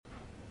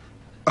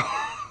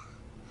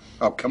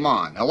Oh, come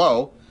on.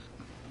 Hello?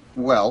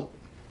 Well?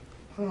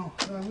 Oh,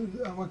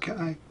 what can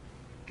I...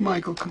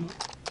 Michael, come on.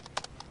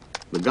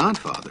 The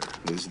Godfather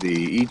is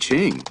the I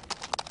Ching.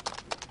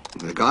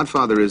 The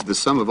Godfather is the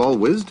sum of all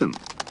wisdom.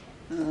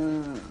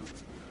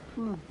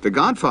 The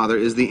Godfather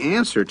is the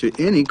answer to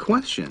any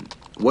question.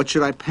 What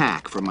should I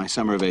pack for my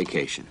summer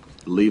vacation?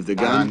 Leave the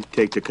gun,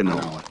 take the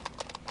canola.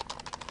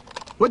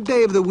 What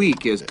day of the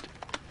week is it?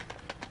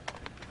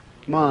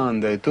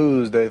 Monday,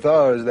 Tuesday,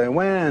 Thursday,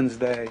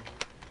 Wednesday.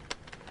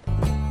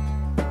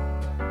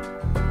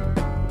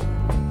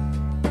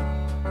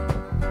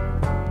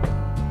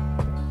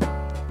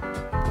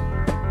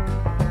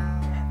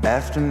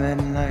 After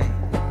midnight,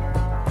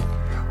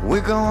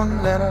 we're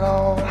gonna let it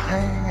all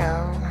hang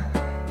out.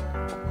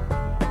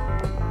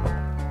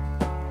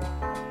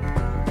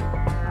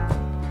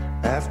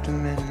 After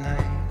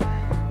midnight,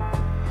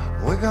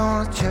 we're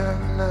gonna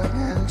chug, lug,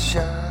 and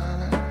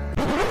shine.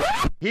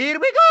 Here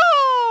we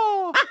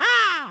go!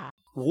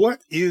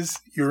 What is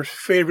your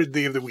favorite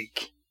day of the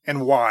week,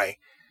 and why?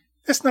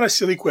 That's not a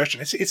silly question.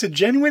 It's a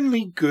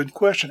genuinely good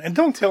question. And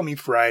don't tell me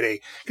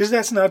Friday, because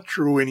that's not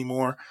true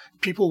anymore.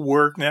 People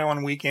work now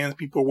on weekends.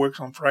 People work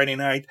on Friday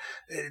night.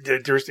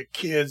 There's the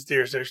kids.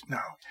 No.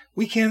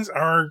 Weekends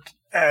aren't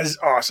as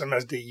awesome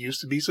as they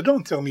used to be. So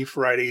don't tell me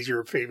Friday is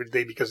your favorite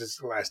day because it's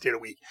the last day of the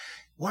week.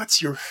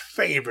 What's your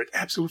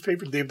absolute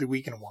favorite day of the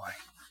week, and why?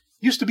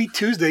 Used to be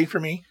Tuesday for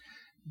me.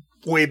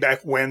 Way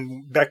back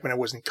when I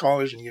was in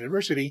college and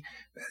university,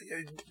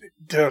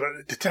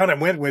 the town I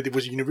went with, it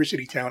was a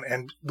university town,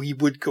 and we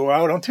would go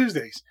out on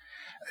Tuesdays.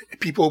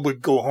 People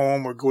would go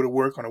home or go to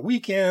work on the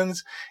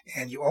weekends,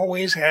 and you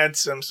always had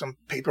some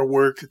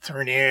paperwork to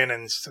turn in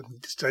and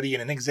some study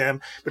and an exam.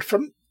 But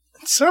for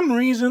some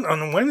reason,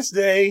 on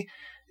Wednesday,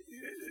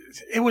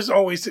 it was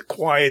always a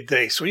quiet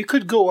day, so you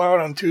could go out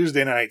on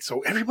Tuesday night. So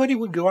everybody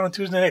would go out on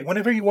Tuesday night.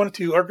 Whenever you wanted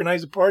to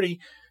organize a party,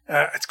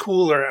 it's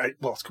cool,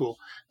 it's cool.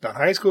 Not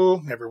high school,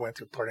 never went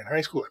to a party in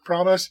high school, I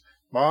promise.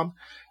 Mom,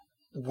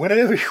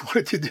 whenever you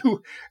wanted to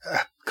do a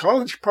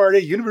college party,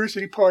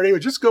 university party, or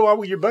just go out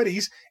with your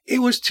buddies, it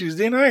was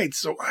Tuesday night.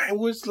 So I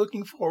was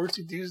looking forward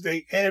to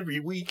Tuesday every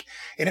week.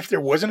 And if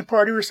there wasn't a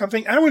party or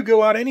something, I would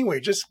go out anyway.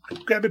 Just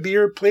grab a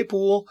beer, play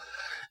pool,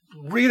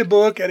 read a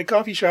book at a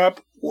coffee shop,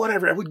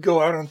 whatever. I would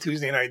go out on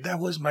Tuesday night. That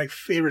was my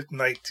favorite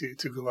night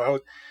to go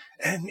out.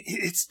 And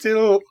it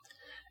still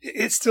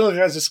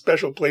has a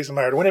special place in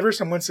my heart. Whenever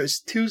someone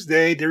says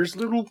Tuesday, there's a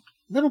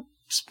little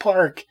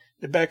spark in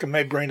the back of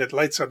my brain that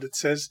lights up that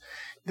says,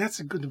 that's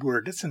a good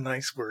word. That's a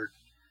nice word.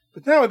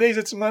 But nowadays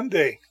it's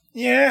Monday.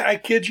 Yeah, I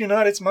kid you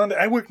not, it's Monday.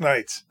 I work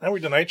nights. I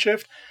work the night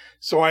shift.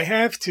 So I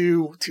have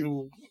to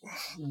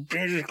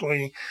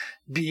basically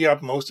be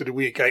up most of the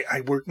week.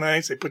 I work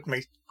nights. I put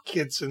my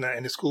kids in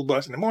the school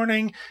bus in the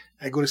morning.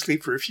 I go to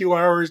sleep for a few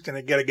hours. Then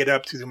I got to get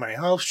up to do my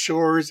house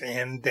chores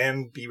and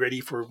then be ready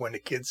for when the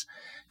kids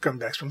come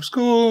back from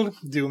school,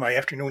 do my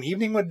afternoon,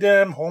 evening with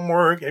them,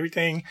 homework,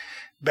 everything,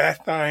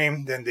 bath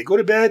time. Then they go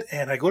to bed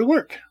and I go to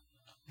work.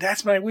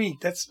 That's my week.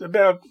 That's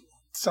about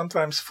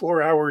sometimes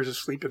 4 hours of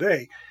sleep a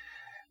day.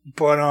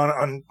 But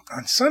on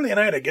Sunday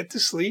night, I get to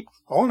sleep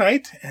all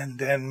night. And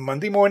then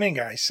Monday morning,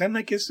 I send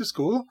my kids to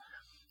school.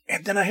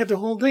 And then I have the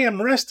whole day.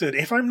 I'm rested.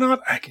 If I'm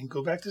not, I can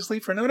go back to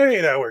sleep for another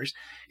 8 hours.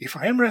 If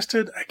I am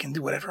rested, I can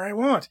do whatever I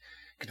want.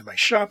 I can do my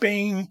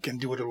shopping, can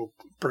do a little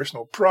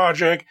personal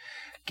project,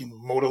 can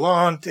mow the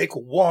lawn, take a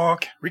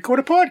walk, record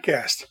a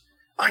podcast.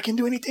 I can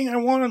do anything I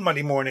want on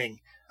Monday morning.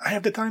 I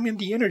have the time and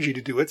the energy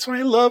to do it. So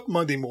I love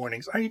Monday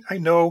mornings. I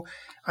know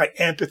I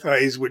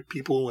empathize with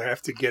people who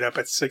have to get up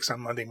at 6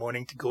 on Monday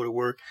morning to go to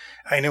work.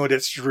 I know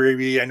that's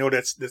dreary. I know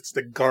that's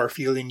the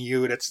Garfield in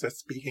you that's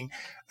speaking.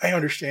 I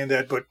understand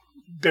that, but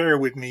bear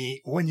with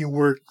me. When you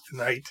work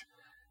tonight,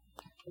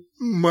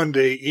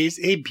 Monday is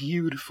a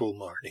beautiful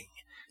morning.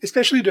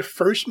 Especially the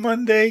first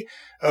Monday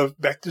of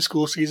back to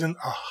school season.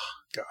 Oh,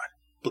 God.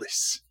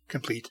 Bliss.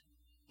 Complete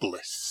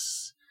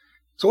bliss.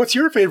 So what's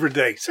your favorite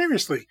day?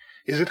 Seriously.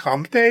 Is it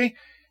hump day?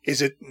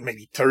 Is it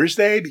maybe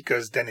Thursday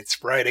because then it's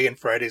Friday and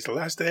Friday's the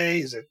last day?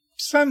 Is it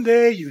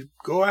Sunday? You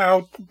go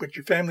out with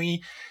your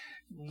family,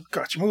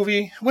 watch a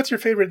movie. What's your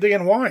favorite day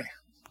and why?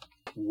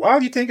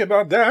 While you think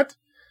about that,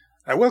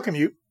 I welcome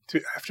you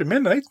to After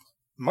Midnight,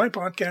 my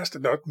podcast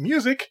about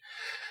music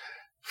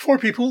for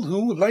people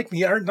who, like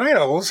me, are night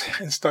owls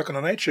and stuck on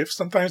a night shift.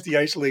 Sometimes the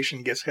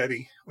isolation gets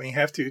heavy when you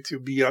have to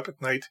be up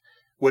at night,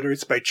 whether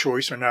it's by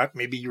choice or not.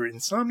 Maybe you're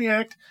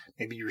insomniac,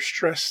 maybe you're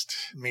stressed,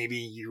 maybe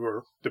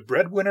you're the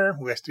breadwinner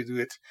who has to do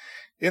it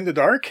in the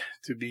dark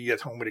to be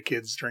at home with the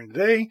kids during the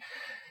day.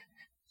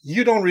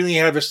 You don't really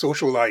have a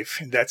social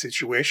life in that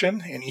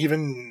situation, and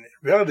even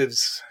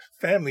relatives,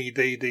 family,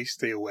 they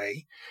stay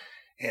away,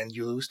 and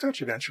you lose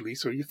touch eventually,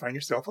 so you find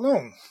yourself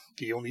alone.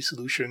 The only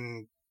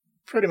solution,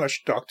 pretty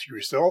much talk to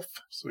yourself,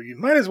 so you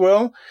might as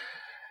well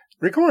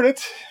record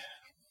it.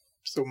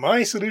 So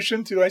my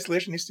solution to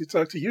isolation is to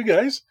talk to you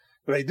guys,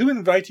 but I do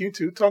invite you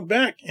to talk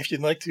back if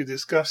you'd like to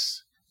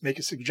discuss, make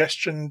a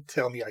suggestion,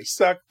 tell me I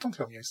suck. Don't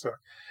tell me I suck.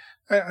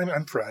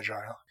 I'm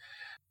fragile.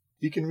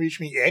 You can reach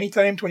me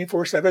anytime,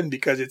 24/7,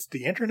 because it's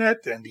the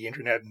internet, and the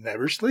internet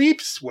never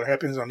sleeps. What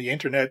happens on the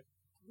internet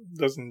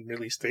doesn't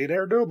really stay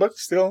there, though, but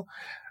still,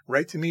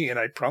 write to me, and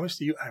I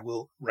promise you I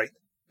will write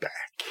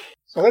back.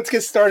 So let's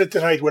get started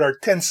tonight with our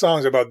 10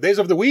 songs about days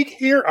of the week.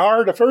 Here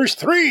are the first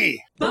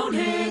 3.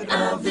 Bonehead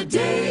of the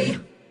day.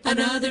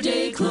 Another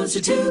day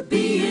closer to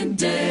being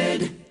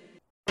dead.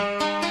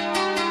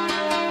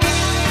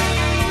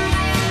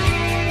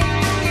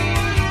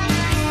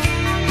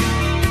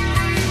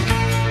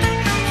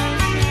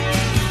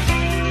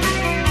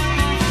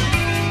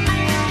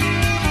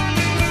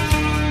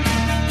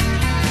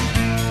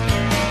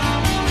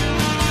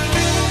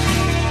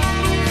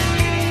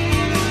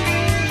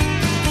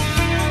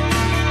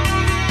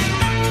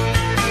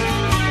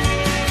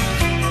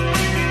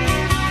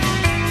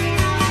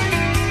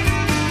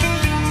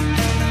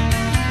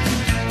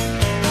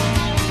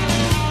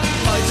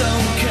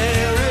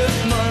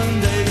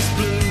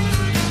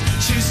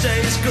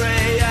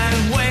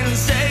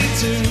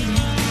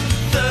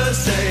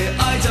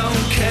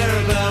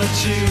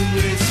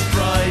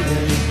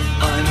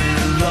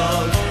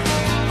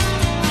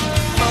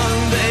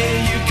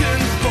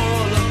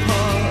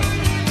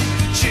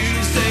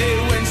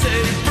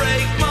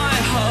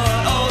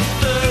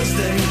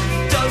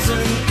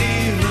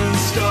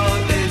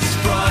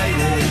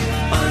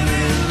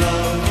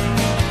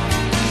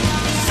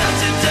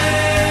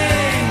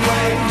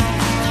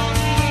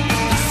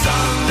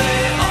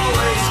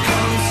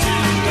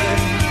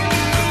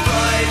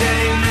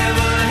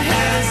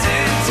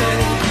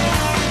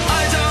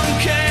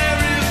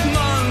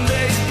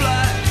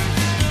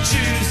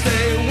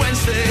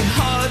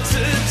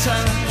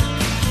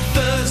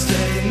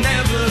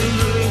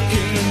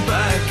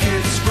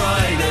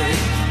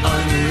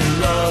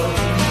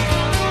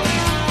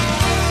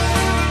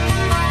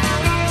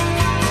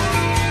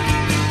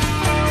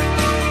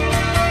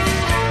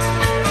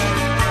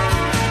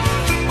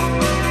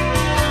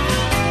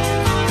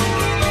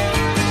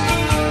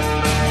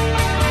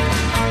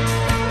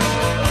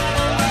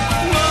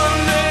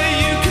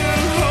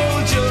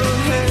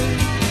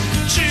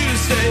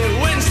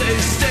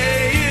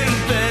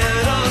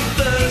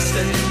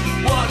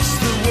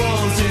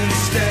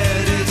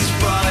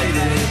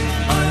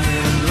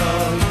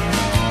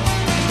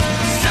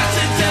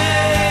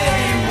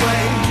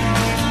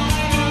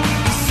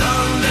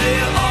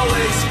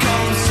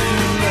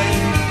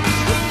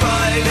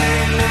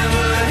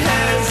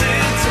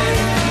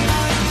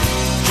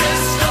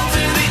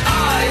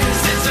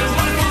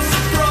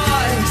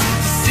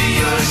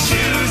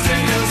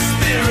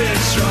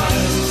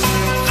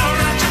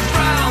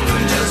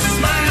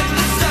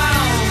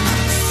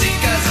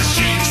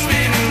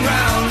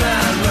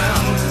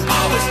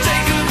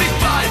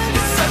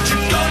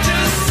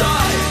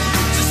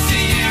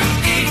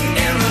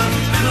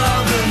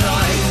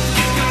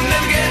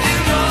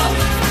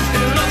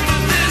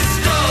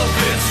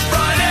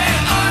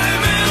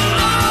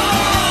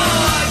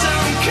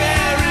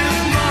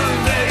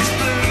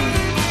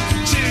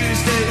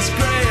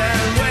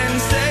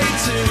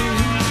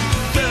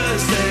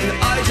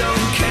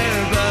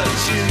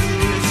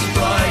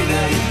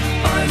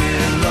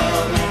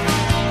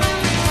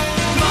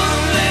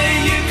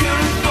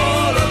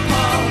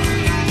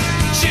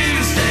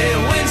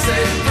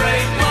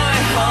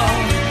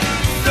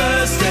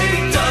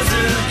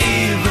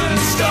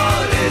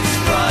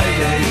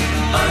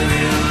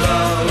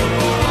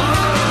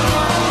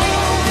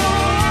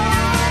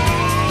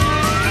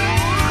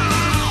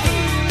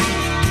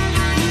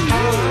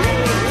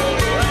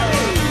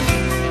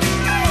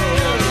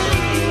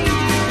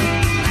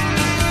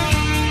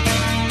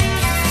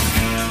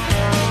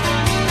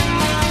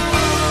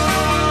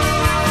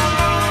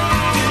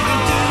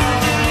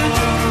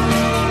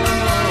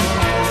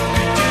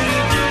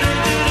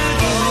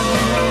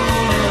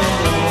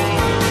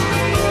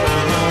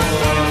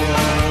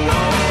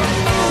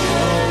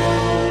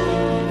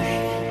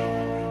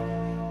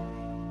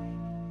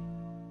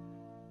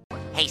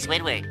 Hey,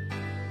 Squidward.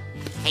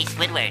 Hey,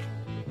 Squidward.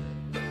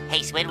 Hey,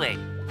 Squidward.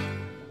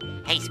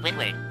 Hey,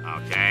 Squidward.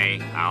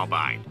 Okay, I'll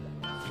bite.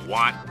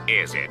 What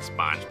is it,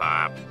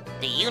 SpongeBob?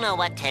 Do you know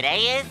what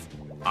today is?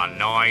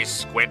 Annoy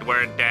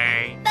Squidward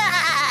Day?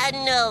 Ah,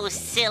 no,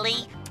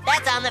 silly.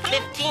 That's on the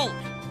 15th.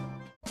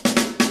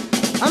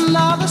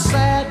 Another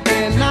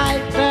Saturday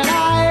night and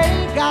I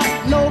ain't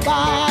got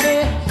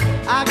nobody.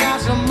 I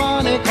got some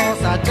money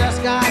 'cause I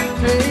just got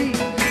paid.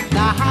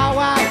 Now how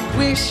I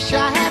wish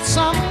I had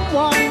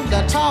someone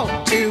to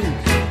talk to.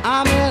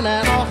 I'm in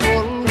an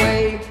awful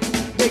way.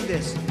 Dig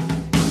this.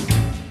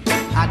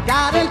 I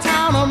got in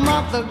town a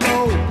month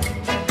ago.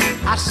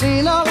 I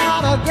seen a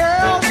lot of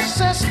girls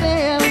since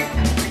then.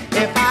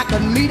 If I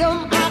could meet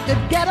them, I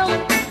could get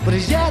them. But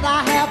as yet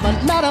I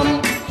haven't met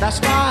them. That's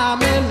why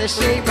I'm in the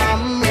shape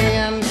I'm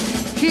in.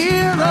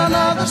 Here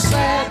another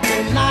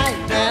Saturday night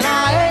and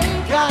I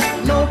ain't got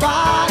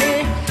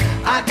nobody.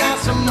 I got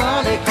some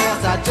money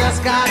 'cause I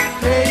just got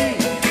paid.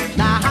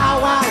 Now how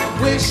I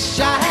wish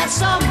I had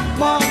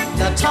someone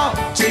to talk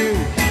to.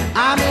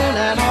 I'm in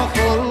an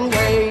awful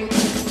way.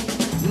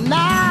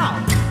 Now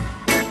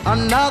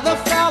another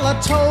fella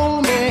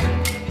told me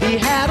he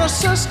had a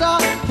sister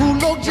who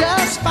looked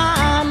just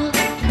fine.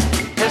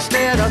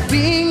 Instead of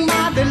being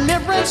my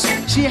deliverance,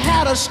 she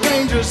had a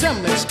strange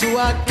resemblance to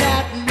a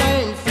cat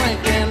named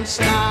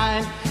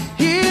Frankenstein.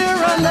 Here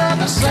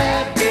another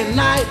Saturday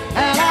night,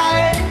 and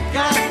I ain't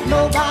got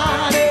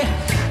nobody.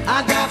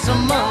 I got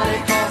some money,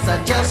 cause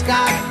I just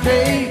got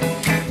paid.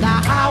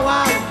 Now how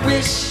I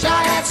wish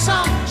I had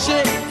some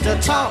shit to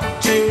talk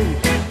to.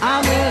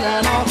 I'm in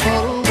an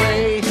awful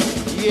way,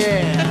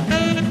 yeah.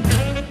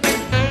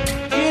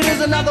 It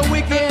is another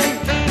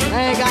weekend,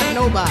 I ain't got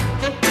nobody.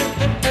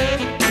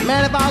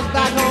 Man, if I was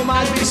back home,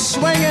 I'd be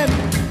swinging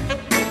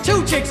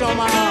 2 chicks on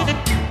my arm.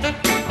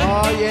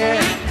 Oh,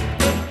 yeah.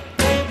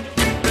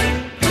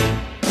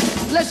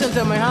 Listen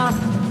to me, huh?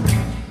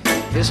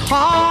 It's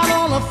hard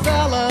on a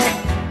fella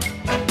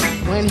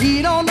when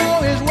he don't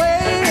know his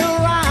way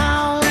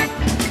around.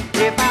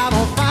 If I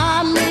don't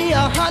find me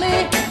a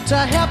honey to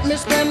help me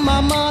spend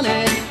my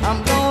money,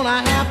 I'm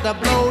gonna have to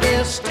blow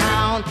this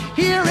town.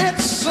 Here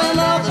it's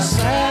another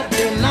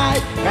Saturday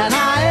night, and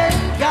I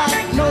ain't got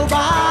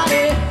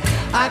nobody.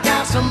 I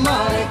got some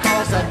money,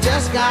 cause I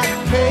just got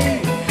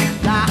paid.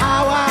 Now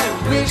how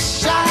I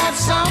wish I had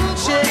some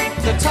chick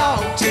to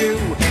talk to.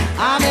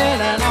 I'm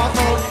in an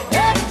awful.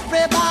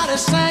 Everybody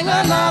sang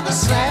another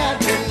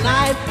Saturday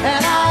night,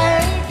 and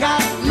I ain't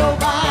got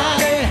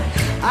nobody.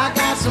 I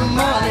got some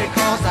money,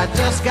 cause I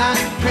just got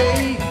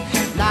paid.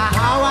 Now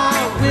how I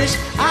wish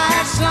I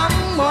had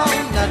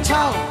someone to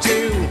talk to.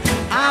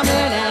 I'm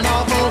in an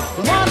awful.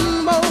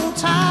 One more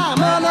time,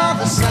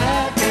 another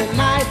Saturday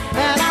night,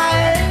 and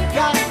I ain't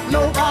got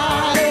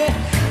nobody.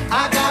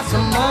 I got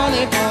some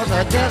money, cause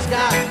I just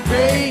got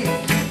paid.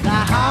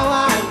 Now how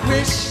I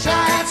wish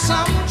I had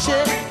some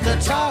chick to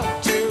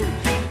talk to.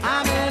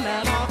 I'm in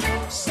an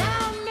awful.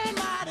 Sounding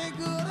mighty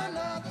good,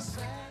 another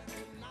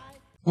Saturday night.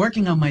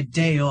 Working on my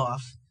day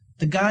off.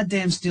 The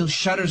goddamn steel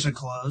shutters are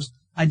closed.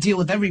 I deal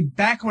with every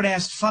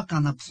backward-ass fuck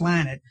on the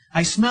planet.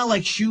 I smell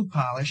like shoe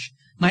polish.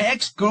 My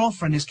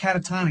ex-girlfriend is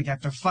catatonic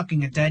after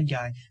fucking a dead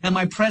guy. And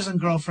my present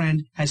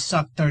girlfriend has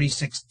sucked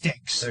 36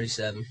 dicks.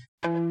 37.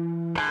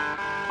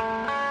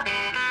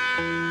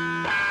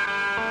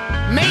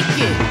 Make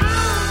it!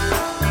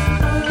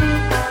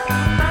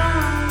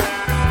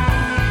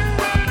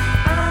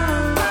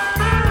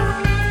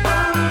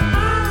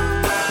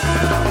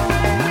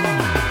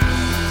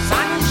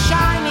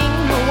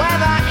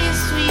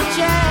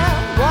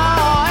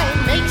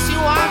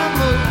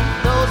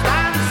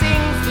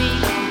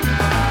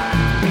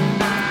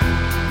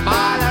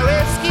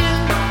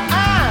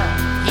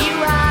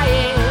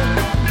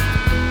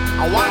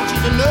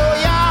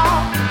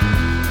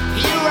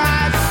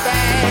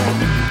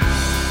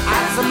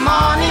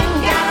 Morning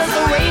gathers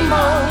a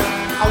rainbow.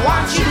 I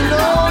want you to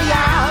know,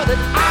 yeah, that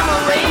I'm a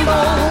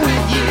rainbow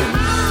with you.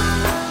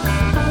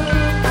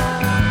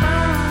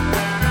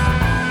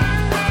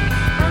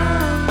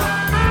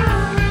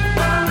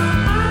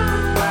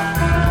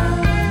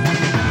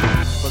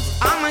 'Cause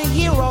I'm a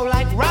hero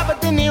like Robert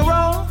De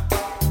Niro.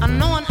 I'm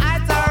known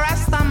as a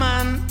Rasta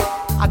man.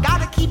 I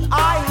gotta keep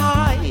eye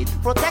high,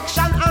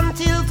 protection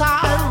until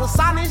time. The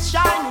sun is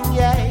shining,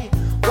 yeah.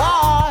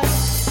 War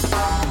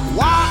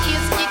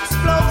is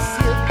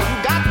explosive. You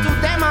got to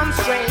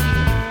demonstrate.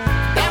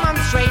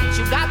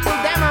 You got to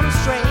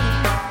demonstrate.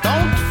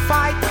 Don't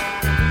fight,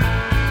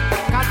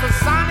 'cause the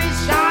sun is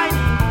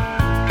shining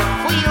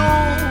for you.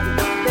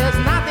 There's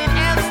nothing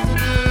else to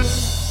do.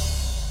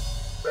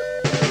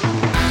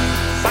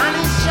 Sun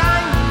is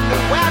shining, the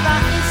weather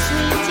is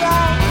sweet,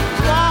 yeah.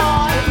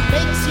 Boy, it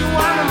makes you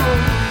wanna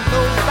move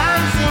those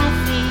dancing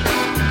feet.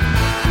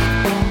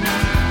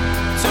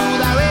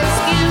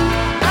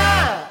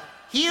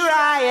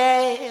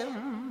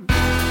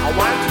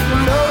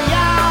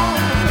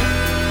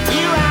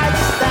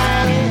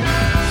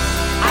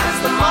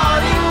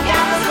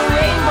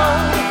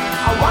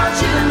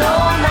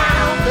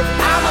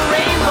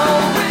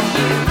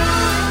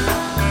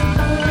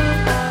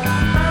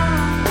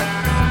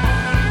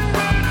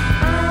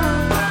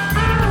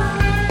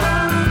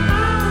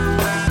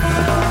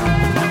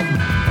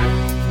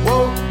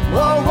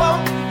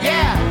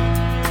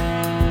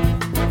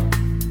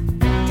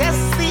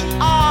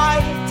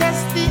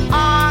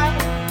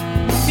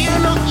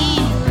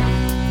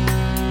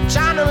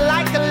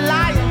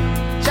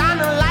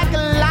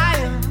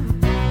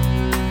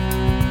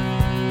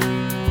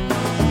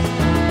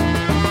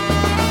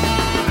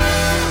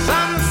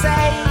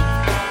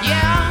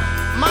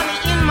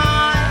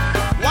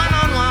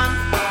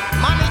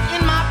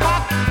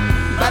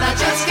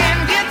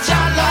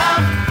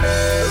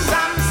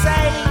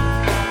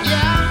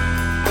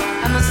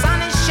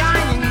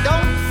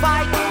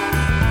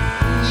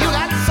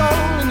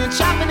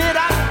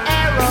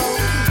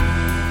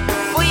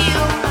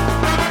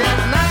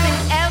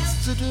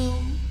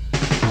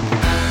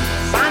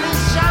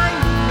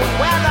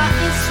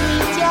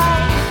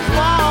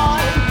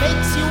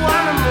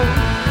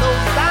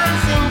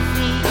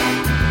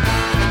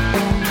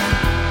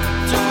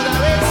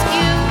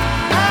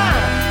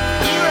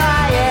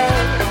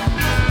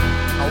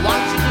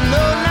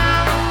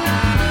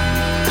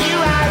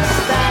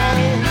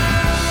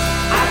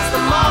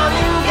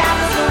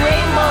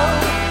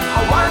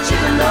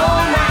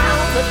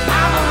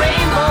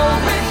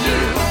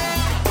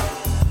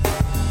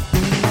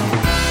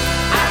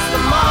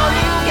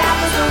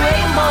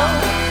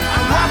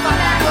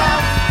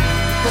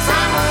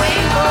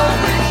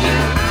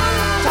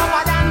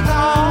 Tougher than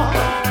Thor,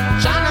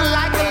 shining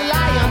like a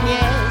lion,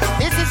 yes.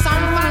 This is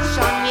some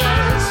fashion,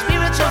 yes.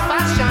 Spiritual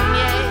fashion,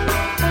 yes.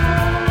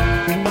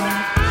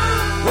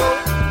 Whoa,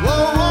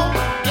 whoa, whoa,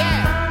 yeah.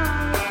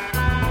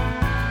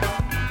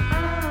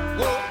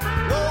 Whoa,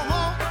 whoa,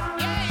 whoa,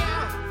 yeah,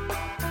 yeah.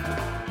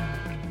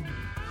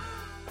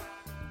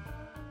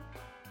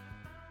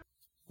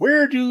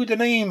 Where do the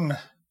name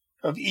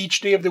of each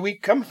day of the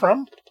week come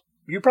from?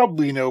 You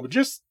probably know, but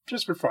just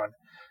for fun.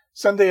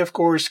 Sunday, of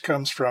course,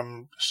 comes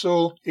from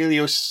Sol,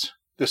 Helios,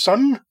 the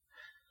sun.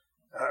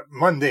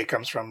 Monday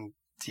comes from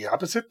the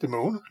opposite, the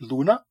moon,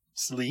 Luna,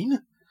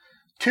 Selene.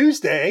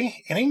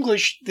 Tuesday, in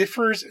English,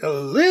 differs a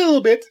little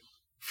bit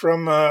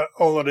from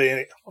all of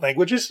the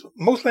languages.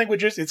 Most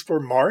languages, it's for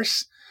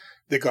Mars,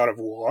 the god of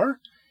war.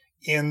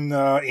 In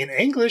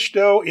English,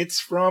 though, it's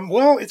from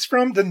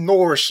the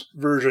Norse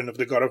version of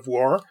the god of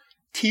war,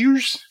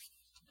 Tyrs.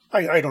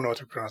 I don't know how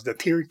to pronounce that.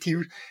 Tiw.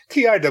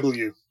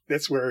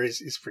 That's where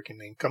his freaking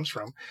name comes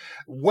from.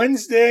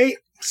 Wednesday,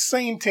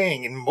 same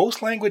thing. In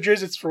most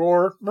languages, it's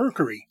for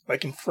Mercury.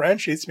 Like in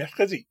French, it's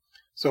mercredi.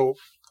 So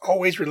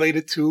always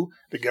related to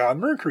the god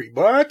Mercury.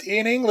 But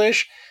in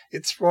English,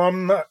 it's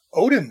from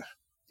Odin.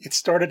 It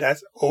started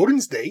as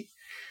Odin's Day.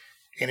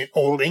 And in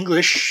Old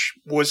English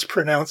was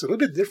pronounced a little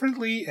bit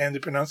differently, and the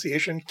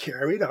pronunciation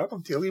carried up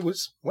until it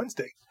was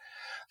Wednesday.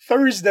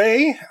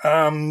 Thursday,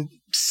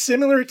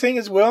 similar thing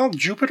as well,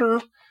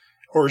 Jupiter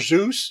or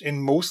Zeus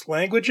in most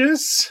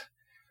languages.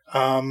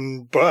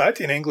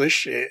 But in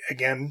English,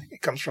 again,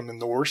 it comes from the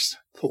Norse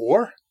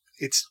Thor.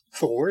 It's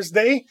Thor's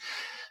Day.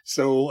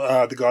 So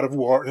the god of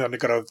war, the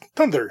god of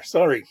thunder,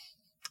 sorry.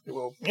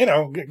 Well,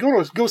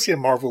 go see a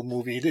Marvel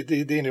movie.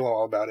 They know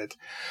all about it.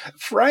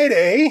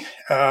 Friday,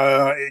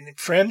 in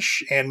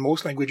French and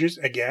most languages,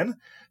 again,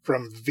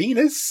 from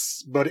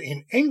Venus, but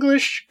in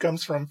English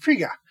comes from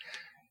Frigga,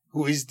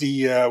 who is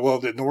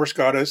the Norse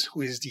goddess,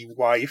 who is the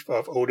wife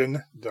of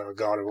Odin, the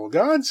god of all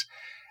gods.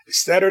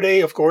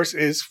 Saturday, of course,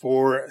 is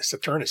for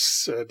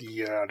Saturnus,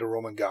 the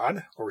Roman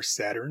god, or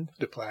Saturn,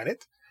 the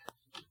planet.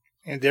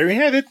 And there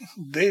you have it,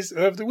 days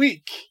of the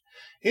week.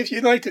 If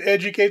you'd like to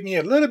educate me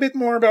a little bit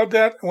more about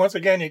that, once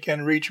again, you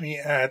can reach me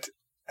at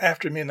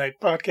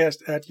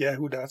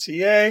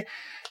aftermidnightpodcast@yahoo.ca.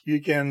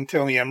 You can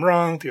tell me I'm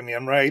wrong, tell me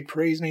I'm right,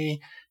 praise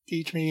me,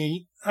 teach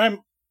me.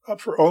 I'm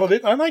up for all of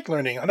it. I like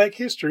learning. I like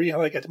history. I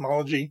like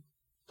etymology.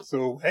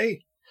 So,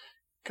 hey,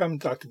 come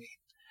talk to me.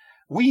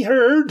 We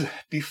heard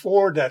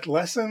before that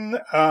lesson,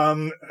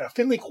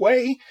 Finley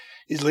Quay,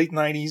 his late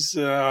 90s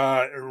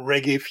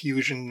reggae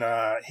fusion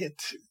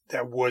hit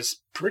that was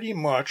pretty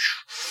much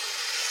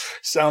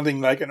sounding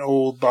like an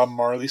old Bob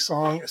Marley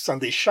song,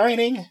 Sunday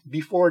Shining.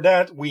 Before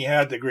that, we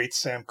had the great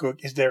Sam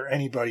Cooke. Is there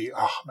anybody?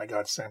 Oh my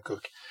God, Sam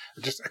Cooke.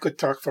 I could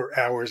talk for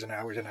hours and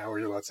hours and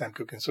hours about Sam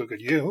Cooke, and so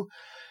could you.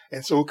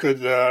 And so could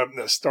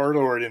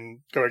Star-Lord in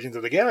Guardians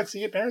of the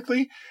Galaxy,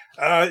 apparently.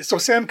 So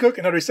Sam Cooke,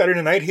 Another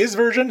Saturday Night, his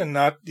version, and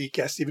not the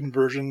Cat Stevens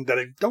version that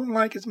I don't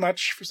like as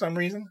much for some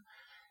reason.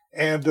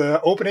 And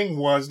the opening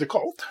was The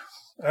Cult,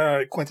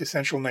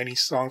 quintessential 90s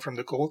song from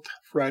The Cult,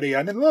 Friday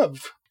I'm in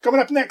Love. Coming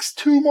up next,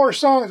 2 more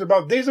songs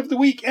about days of the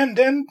week, and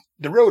then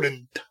The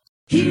Rodent.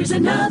 Here's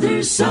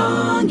another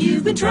song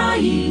you've been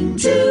trying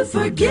to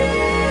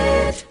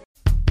forget.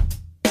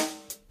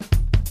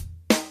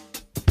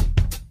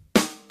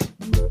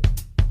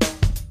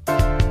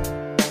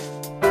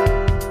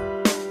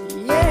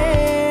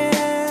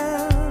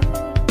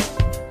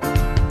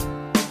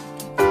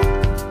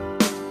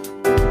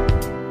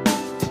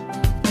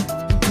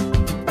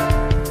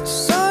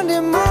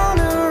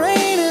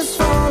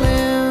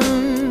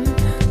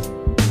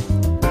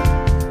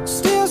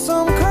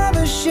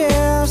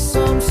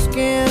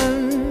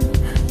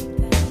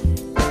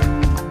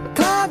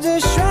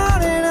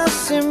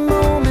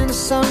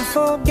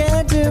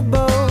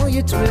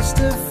 Twist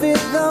to fit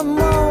the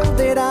mold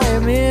that I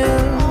am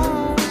in.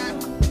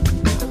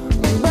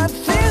 But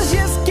things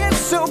just get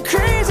so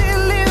crazy,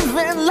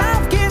 living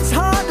life gets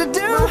hard to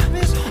do.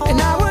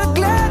 And I would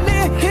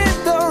gladly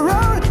hit the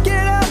road,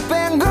 get up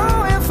and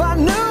go if I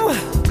knew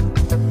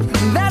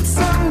that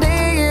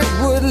someday it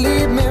would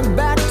lead me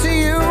back to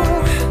you.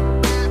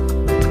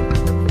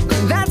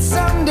 That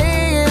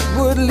someday it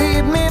would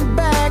lead me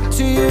back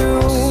to you.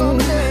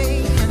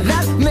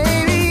 That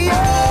maybe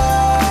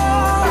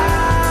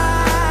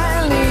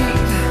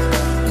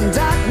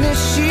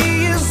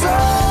she is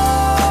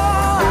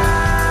all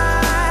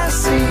I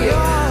see.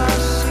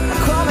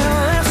 Come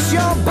and rest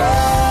your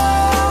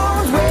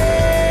bones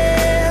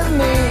with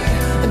me,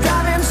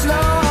 driving slow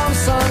on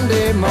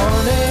Sunday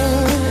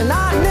morning, and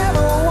I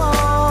never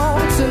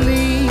want to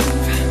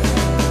leave.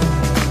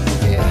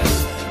 Yeah.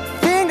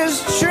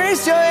 Fingers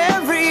trace your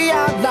every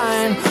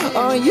outline.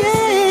 Oh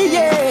yeah,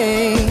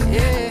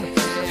 yeah.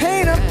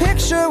 Paint a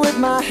picture with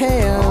my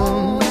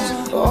hands.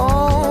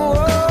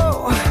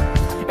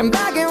 And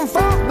back and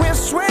forth we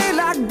sway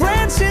like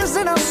branches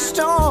in a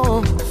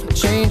storm.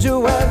 Change the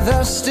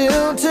weather,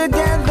 still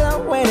together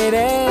when it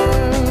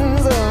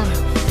ends.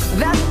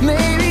 That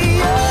may be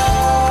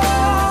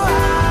all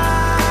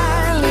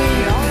I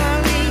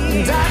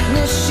need.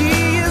 Darkness, she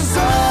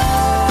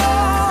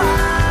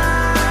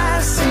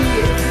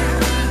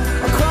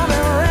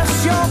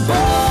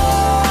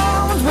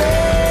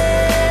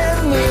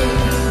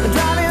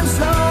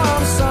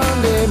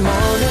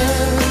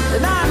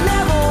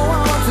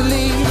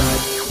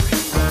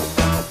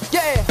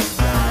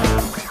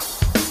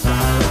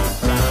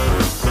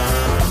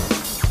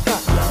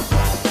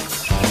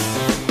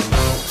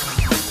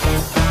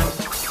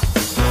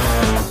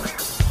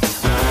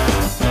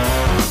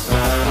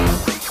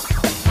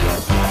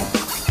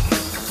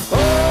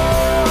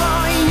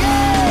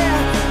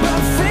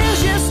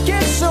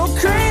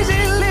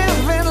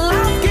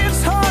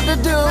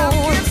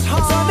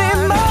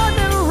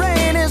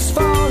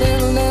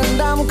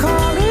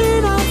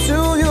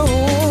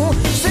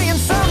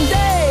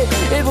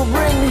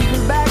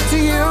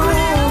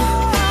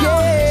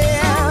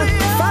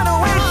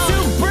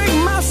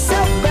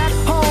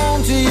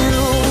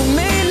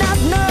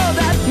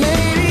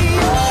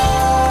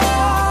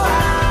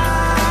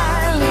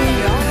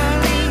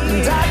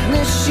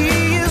she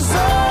is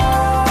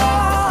all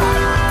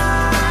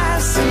I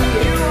see.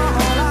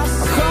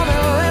 Come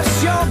and rest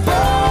your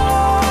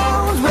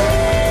bones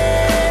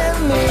with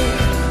me.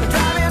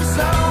 Driving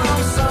slow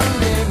on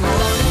Sunday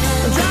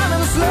morning.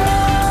 Driving slow,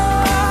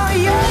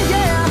 yeah,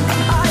 yeah.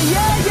 Ah,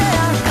 yeah,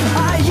 yeah.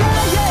 Ah, yeah,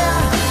 yeah.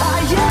 Ah,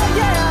 yeah,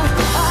 yeah.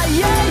 Ah,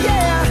 yeah,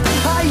 yeah.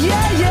 Ah,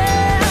 yeah,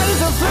 yeah.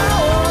 There's a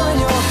flower in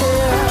your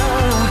hair.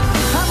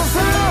 I'm a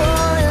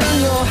flower in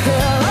your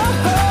hair.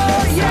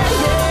 Oh, yeah,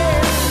 yeah.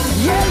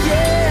 Yeah,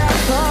 yeah.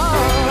 Oh,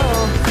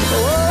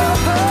 oh,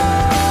 oh,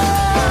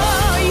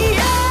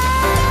 yeah.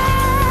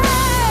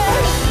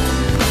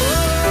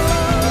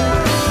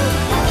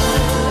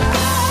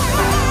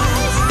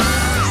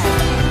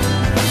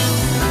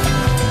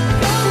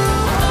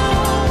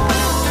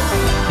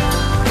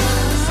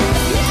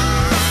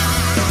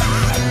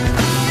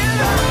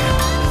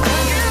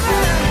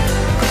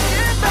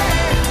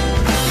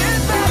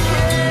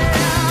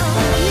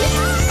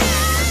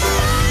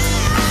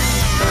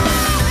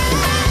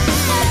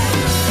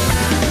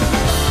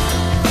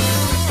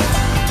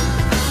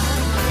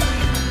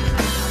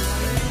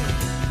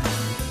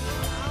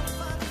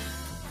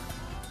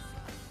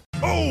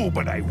 Oh,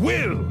 but I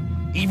will!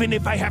 Even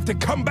if I have to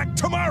come back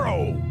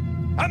tomorrow!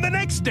 And the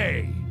next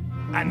day!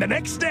 And the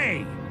next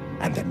day!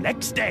 And the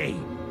next day!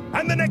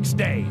 And the next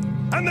day!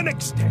 And the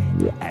next day!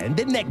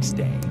 And the next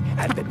day!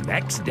 And the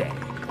next day!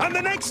 And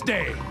the next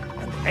day!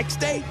 And the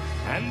next day!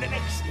 And the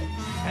next day!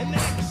 And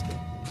the next day!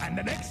 And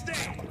the next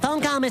day!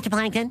 Phone call, Mr.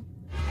 Plankton.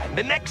 And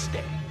the next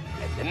day!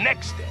 And the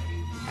next day!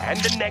 And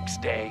the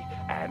next day!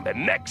 And the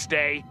next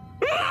day!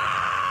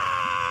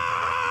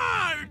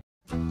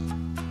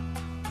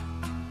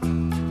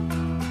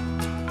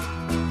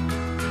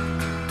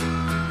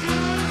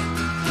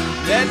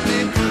 Let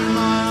me put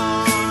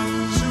my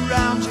arms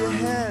around your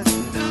head.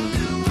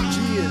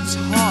 Gee, it's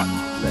hot,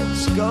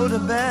 let's go to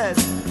bed.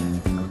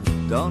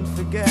 Don't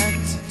forget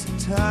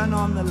to turn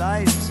on the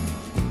light.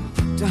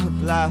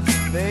 Don't laugh,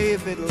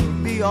 babe, it'll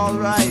be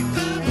alright.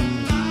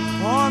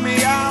 Pour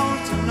me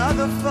out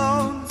another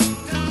phone.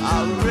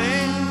 I'll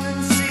ring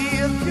and see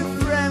if your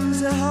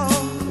friends are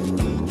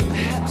home.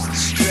 Perhaps the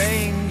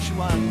strange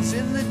ones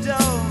in the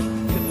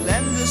dome can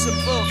lend us a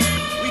book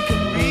we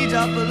can read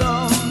up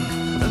alone.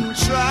 And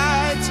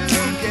try to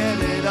get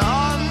it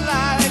on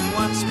like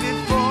once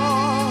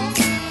before.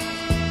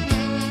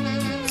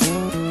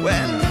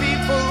 When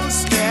people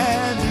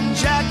stared in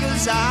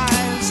Jagger's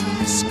eyes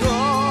and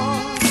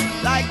scored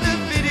like the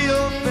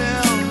video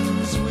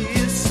films we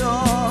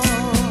saw.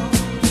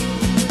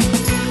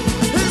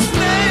 His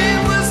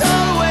name was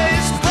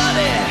always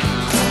funny,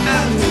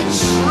 and he'd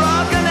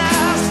shrug and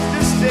ask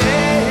to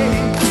stay.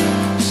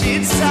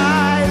 She'd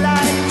sigh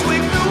like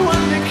Twig the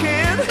Wonder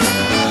Kid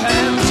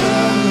and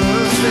turn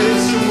her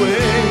face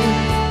away.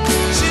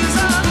 She's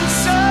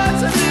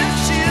uncertain if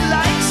she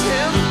likes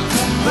him,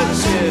 but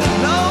she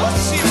knows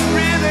she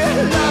really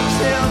loves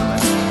him.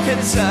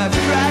 It's a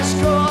crash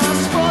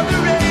course for the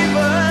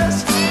ravers.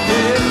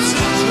 It's a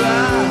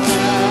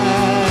drive-in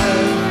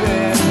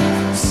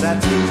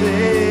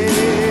Saturday.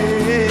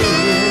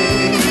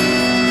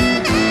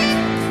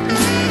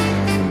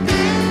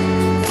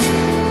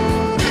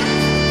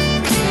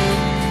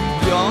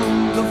 Young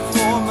the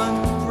foreman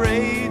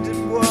prayed at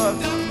work.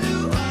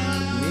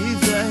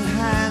 Neither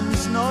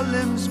hands nor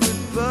limbs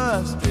would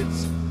burst.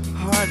 It's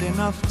hard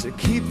enough to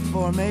keep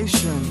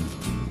formation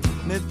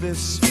amid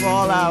this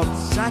fallout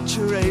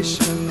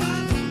saturation.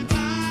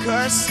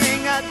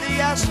 Cursing at the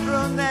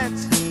astronet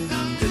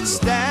that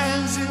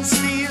stands in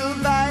steel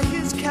by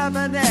his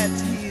cabinet.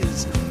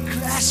 He's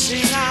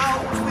crashing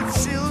out with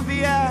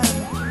Sylvia,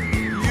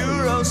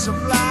 Euro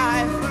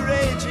supply for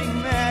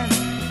aging men.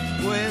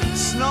 With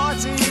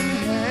snorting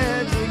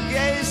head he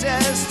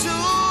gazes to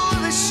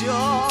the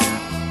shore.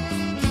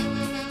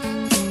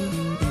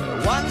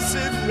 Once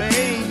it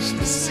raged,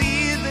 the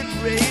sea that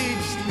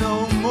raged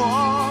no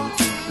more,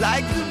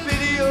 like the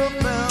video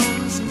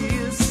films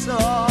he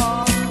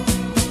saw.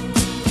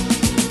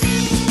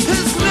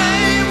 His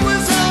name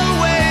was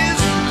always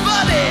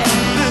Buddy,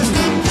 and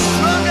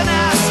drunk and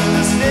asked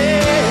to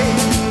stay.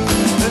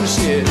 And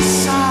she'd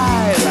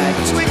sigh like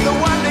Twig the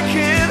Wonder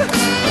Kid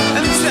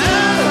and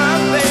turn her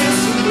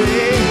face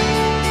away.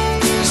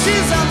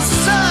 She's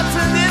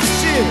uncertain if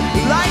she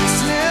likes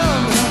him,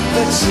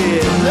 but she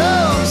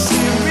knows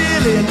she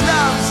really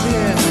loves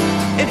him.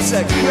 It's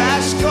a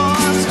crash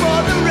course for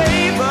the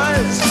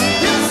ravers.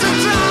 It's a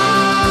drive-in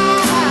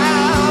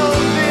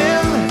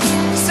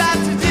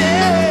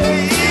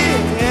Saturday.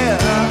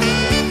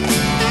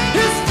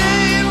 His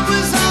name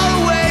was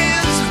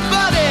always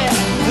Buddy,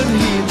 and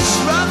he'd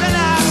shrug and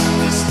ask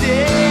to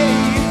stay.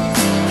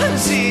 And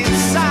she'd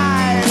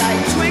sigh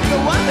like Twig the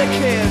Wonder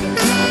Kid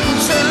and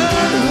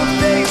turn her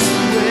face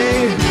away.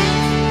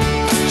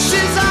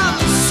 She's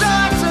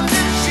uncertain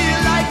if she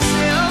likes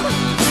him,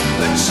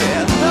 but she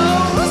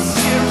knows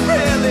she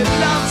really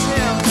loves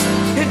him.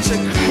 It's a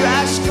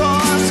crash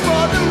course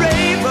for the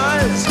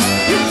ravers.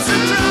 It's a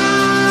drive-in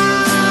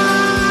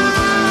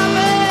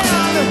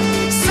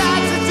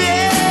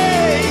Saturday.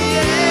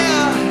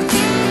 Yeah,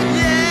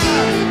 yeah,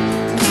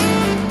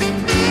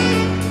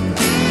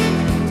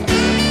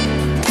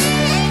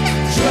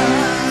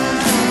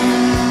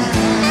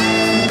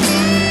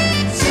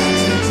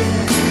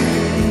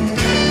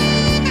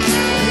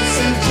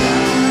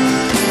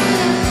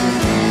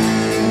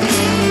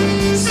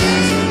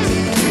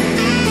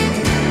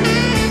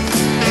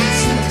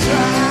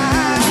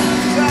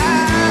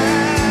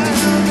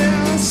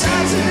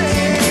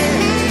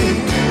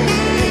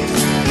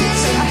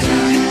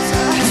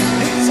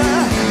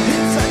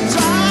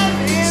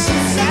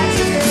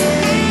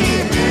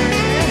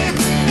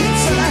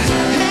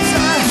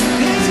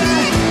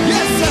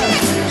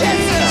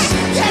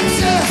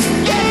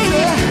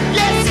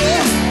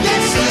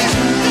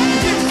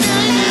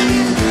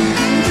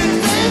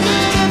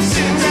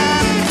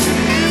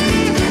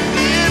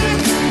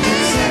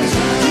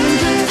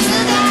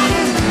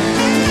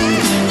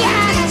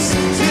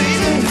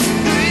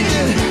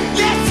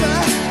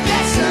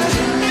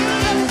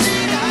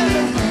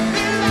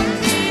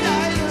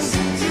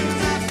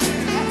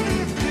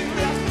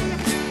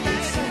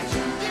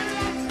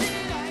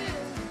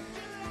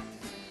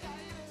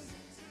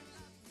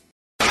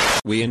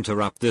 We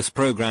interrupt this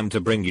program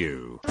to bring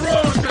you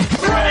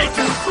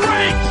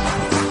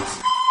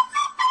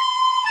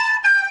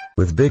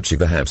with Big She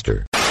the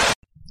Hamster.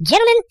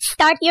 Gentlemen,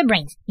 start your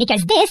brains,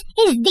 because this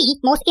is the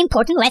most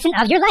important lesson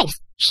of your lives.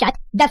 Shut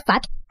the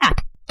fuck up.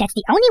 That's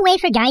the only way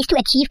for guys to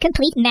achieve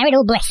complete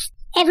marital bliss.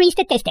 Every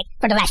statistic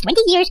for the last 20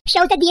 years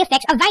shows that the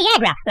effects of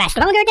Viagra last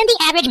longer than the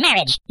average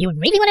marriage. You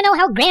really want to know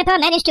how Grandpa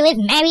managed to live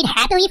married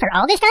happily for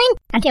all this time?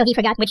 Until he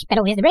forgot which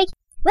pedal is the brake?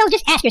 Well,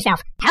 just ask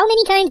yourself, how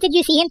many times did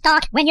you see him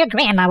talk when your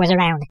grandma was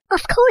around?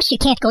 Of course you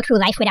can't go through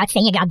life without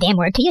saying a goddamn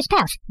word to your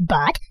spouse,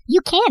 but you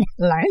can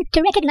learn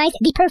to recognize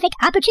the perfect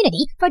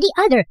opportunity for the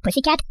other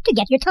pussycat to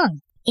get your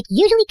tongue. It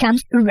usually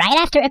comes right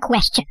after a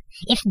question.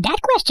 If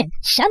that question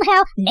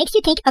somehow makes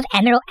you think of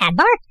Admiral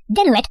Akbar,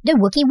 then let the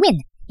Wookiee win.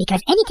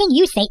 Because anything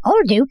you say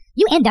or do,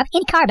 you end up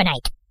in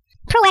carbonite.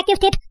 Proactive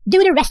tip,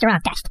 do the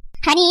restaurant test.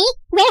 Honey,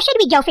 where should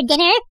we go for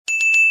dinner?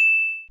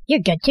 You're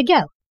good to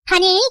go.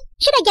 Honey,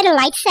 should I get a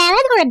light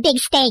salad or a big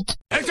steak?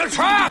 It's a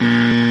trap!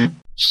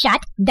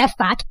 Shut the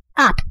fuck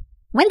up.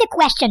 When the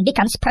question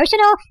becomes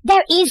personal,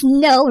 there is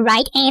no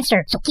right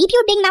answer. So keep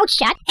your big mouth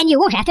shut and you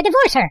won't have to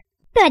divorce her.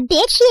 But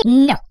bitch,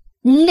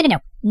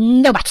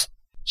 No buts.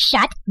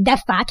 Shut the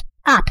fuck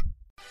up.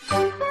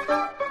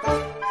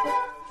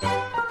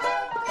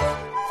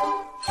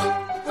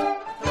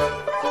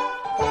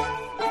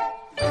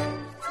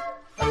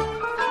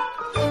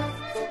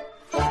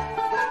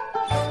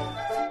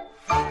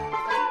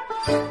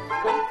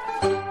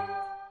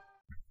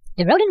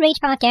 The Road and Rage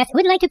podcast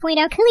would like to point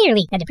out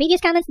clearly that the previous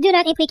comments do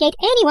not implicate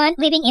anyone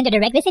living in the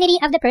direct vicinity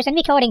of the person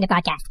recording the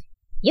podcast.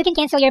 You can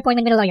cancel your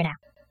appointment with a lawyer now.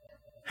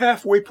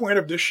 Halfway point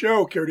of the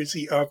show,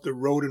 courtesy of the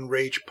Road and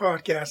Rage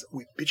podcast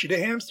with Bitchy the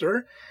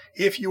Hamster.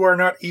 If you are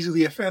not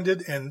easily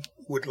offended and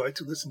would like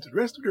to listen to the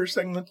rest of their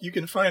segment, you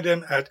can find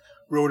them at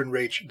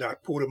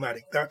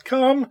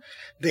roadandrage.podomatic.com.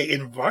 They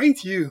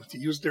invite you to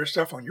use their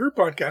stuff on your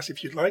podcast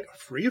if you'd like,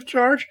 free of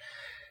charge,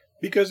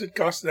 because it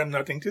costs them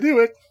nothing to do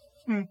it.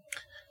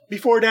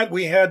 Before that,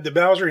 we had the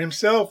Bowser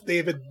himself,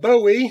 David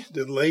Bowie,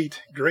 the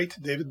late, great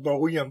David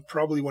Bowie, on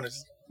probably one of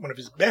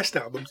his best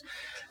albums,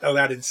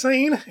 Aladdin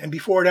Sane. And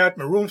before that,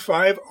 Maroon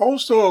 5,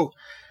 also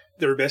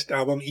their best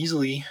album,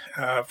 easily,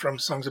 from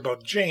Songs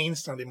About Jane,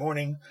 Sunday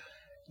Morning.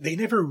 They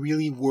never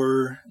really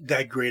were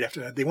that great after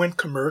that. They went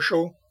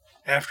commercial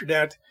after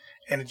that,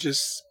 and it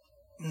just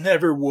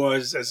never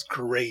was as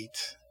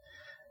great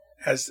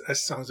as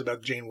Songs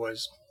About Jane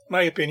was.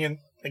 My opinion.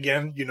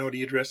 Again, you know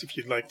the address if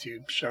you'd like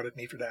to shout at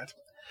me for that.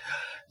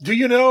 Do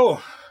you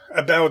know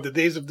about the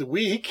days of the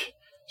week?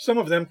 Some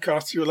of them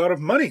cost you a lot of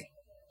money.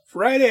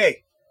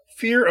 Friday,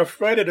 Fear of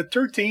Friday the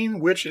 13th,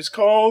 which is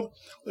called,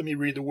 let me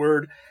read the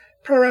word,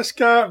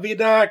 Paraska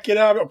Vida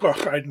Kira.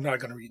 Oh, I'm not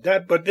going to read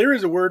that, but there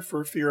is a word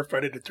for Fear of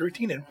Friday the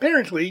 13th, and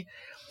apparently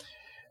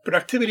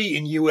productivity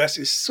in U.S.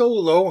 is so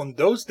low on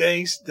those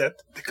days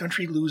that the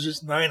country loses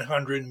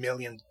 $900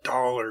 million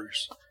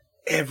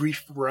every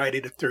Friday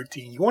the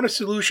 13th. You want a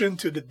solution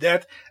to the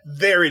debt?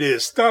 There it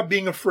is. Stop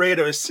being afraid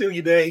of a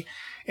silly day,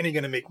 and you're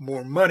going to make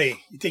more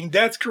money. You think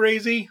that's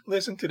crazy?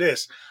 Listen to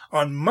this.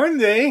 On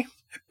Monday,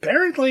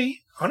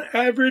 apparently, on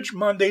average,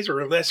 Mondays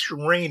are less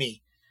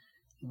rainy.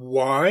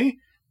 Why?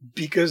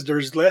 Because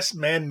there's less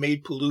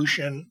man-made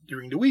pollution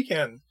during the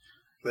weekend.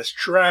 Less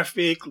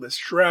traffic, less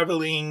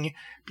traveling,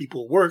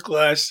 people work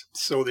less,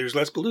 so there's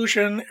less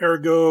pollution,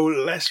 ergo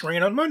less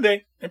rain on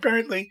Monday,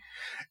 apparently.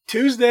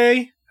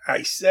 Tuesday,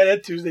 I said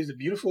it, Tuesday's a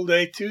beautiful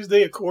day.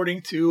 Tuesday,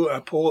 according to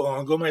a poll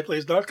on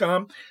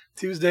GoMyPlace.com,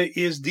 Tuesday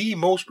is the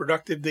most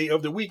productive day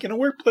of the week in a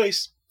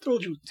workplace.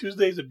 Told you,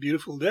 Tuesday's a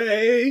beautiful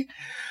day.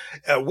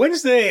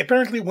 Wednesday,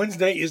 apparently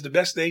Wednesday is the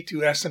best day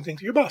to ask something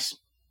to your boss.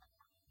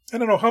 I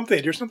don't know, hump day.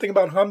 There's something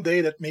about hump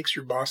day that makes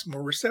your boss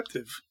more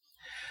receptive.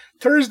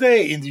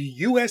 Thursday in the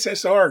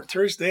USSR,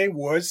 Thursday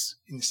was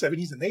in the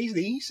 70s and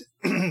 80s.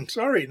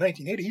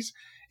 1980s.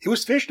 It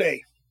was fish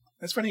day.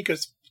 That's funny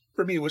because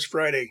for me, it was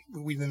Friday.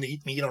 We didn't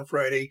eat meat on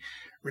Friday,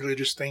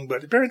 religious thing.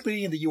 But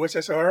apparently in the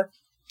USSR,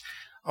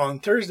 on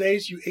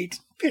Thursdays, you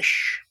ate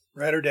fish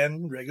rather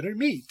than regular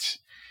meat.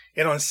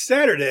 And on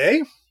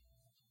Saturday,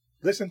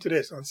 listen to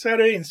this, on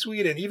Saturday in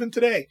Sweden, even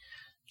today,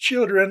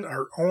 children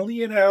are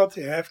only allowed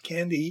to have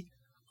candy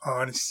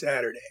on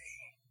Saturday.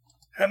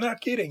 I'm not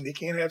kidding. They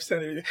can't have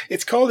Saturday.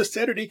 It's called a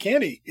Saturday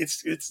candy.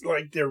 It's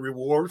like their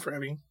reward for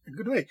having a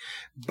good day.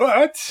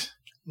 But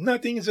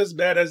nothing is as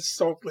bad as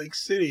Salt Lake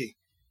City.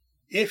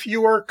 If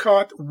you are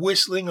caught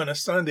whistling on a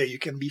Sunday, you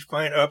can be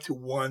fined up to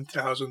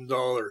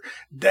 $1,000.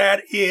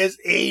 That is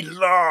a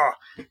law.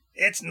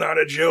 It's not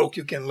a joke.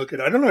 You can look at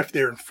it. I don't know if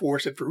they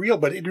enforce it for real,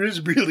 but it is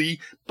really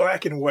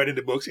black and white in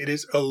the books. It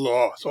is a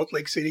law. Salt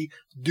Lake City,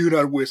 do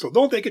not whistle.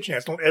 Don't take a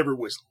chance. Don't ever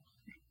whistle.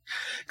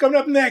 Coming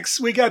up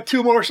next, we got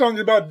 2 more songs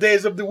about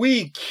days of the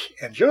week.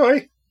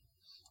 Enjoy.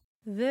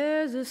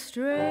 There's a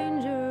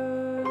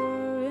stranger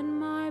in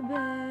my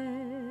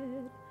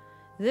bed.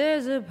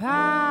 There's a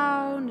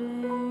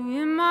pounding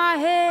in my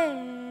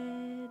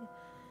head.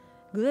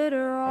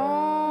 Glitter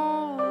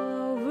all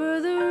over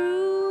the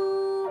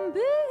room.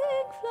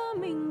 Big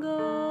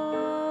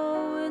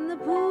flamingo in the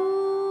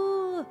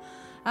pool.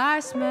 I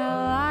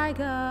smell like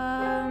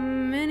a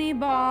mini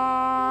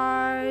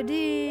bar.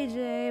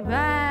 DJ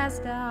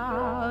passed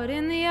out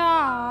in the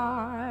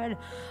yard.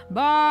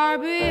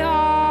 Barbie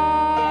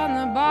on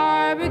the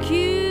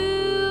barbecue.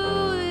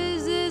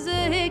 Is this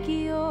a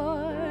hickey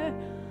or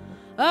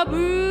a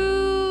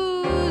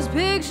bruise?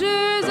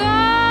 Pictures of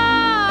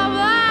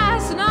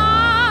last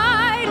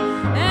night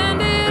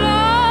ended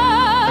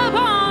up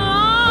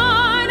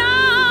online.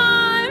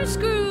 I'm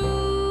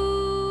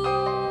screwed.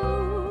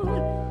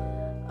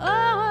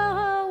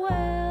 Oh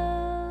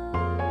well.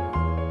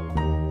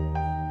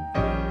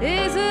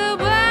 It's a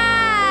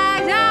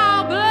blacked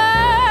out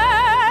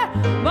blur,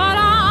 but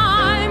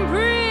I'm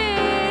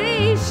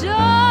pretty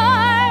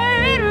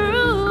sure it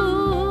rules.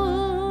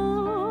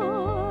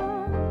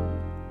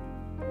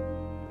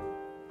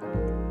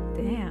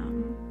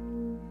 Damn.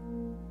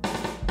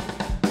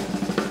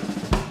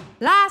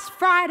 Last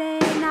Friday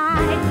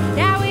night,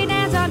 yeah, we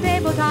danced on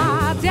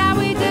tabletops. Yeah,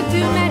 we took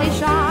too many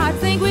shots.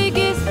 Think we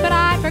kissed, but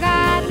I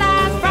forgot.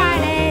 Last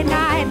Friday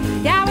night,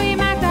 yeah, we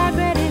maxed our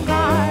credit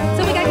card.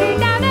 So we got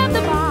kicked out of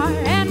the bar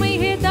and we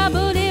hit the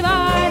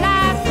boulevard.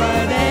 Last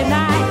Friday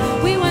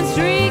night, we went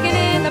streaking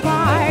in the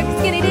park,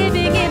 skinny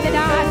dipping in the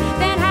dark,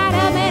 then had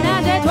a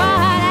minute to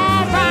twat.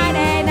 Last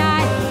Friday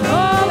night,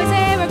 always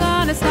say we're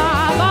gonna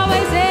stop,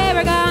 always say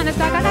we're gonna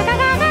stop.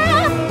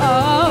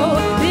 Oh,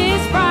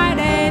 this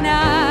Friday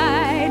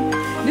night,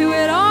 do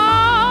it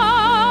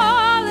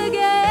all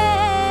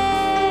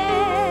again.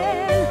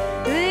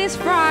 This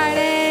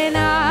Friday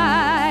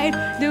night,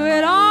 do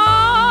it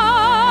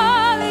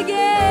all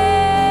again.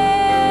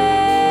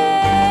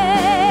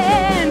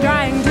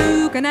 Trying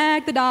to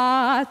connect the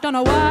dots, don't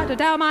know what to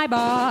tell my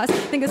boss.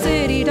 Think the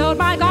city told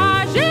my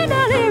gosh,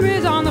 chandelier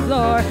is on the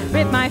floor.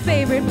 Rip my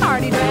favorite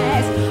party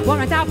dress,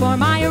 warrant out for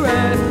my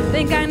arrest.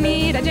 Think I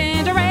need a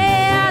ginger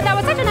ale, that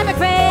was such an epic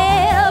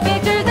fail.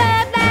 Pictures of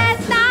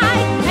last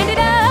night ended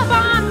up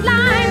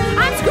online.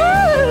 I'm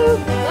screwed.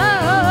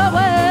 Oh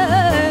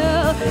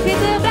well,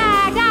 it's a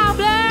blacked out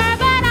blur,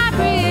 but I'm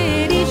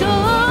pretty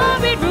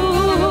sure it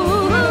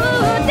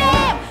rules.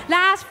 Damn,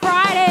 last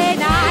Friday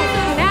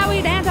night, now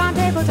we dance on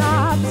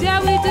tabletops. Yeah,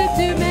 we took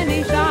too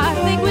many shots.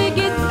 Think we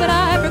kissed, but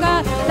I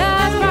forgot.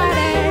 Last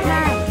Friday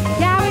night,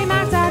 yeah, we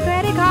maxed our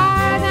credit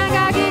cards and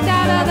got kicked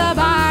out of the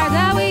bar.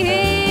 Then we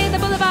hit the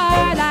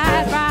boulevard.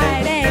 Last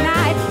Friday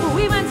night,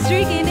 we went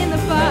streaking in the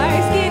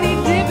park, skinny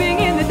dipping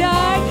in the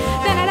dark.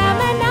 Then I had a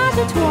menage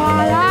a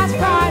trois. Last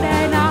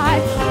Friday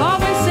night,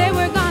 always say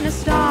we're gonna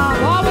stop,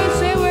 always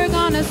say we're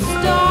gonna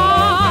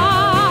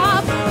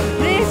stop.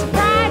 This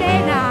Friday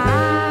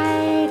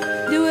night,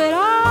 do it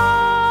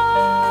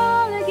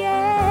all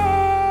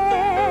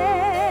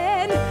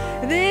again.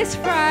 This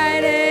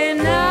Friday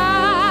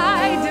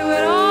night, do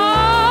it all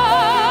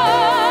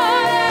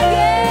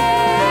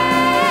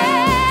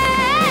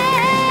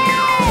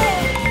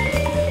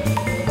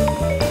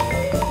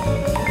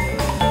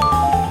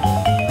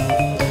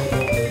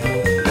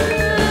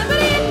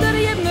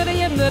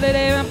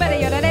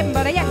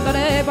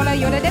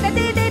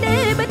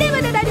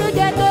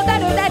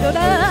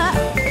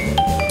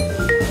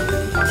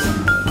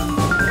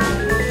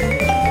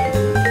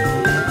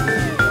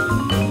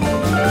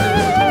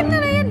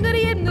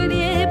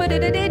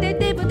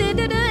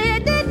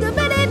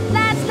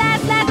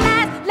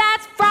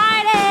Last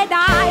Friday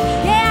night,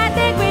 yeah, I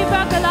think we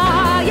broke the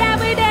law. Yeah,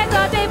 we danced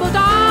on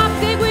tabletops.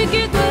 Think we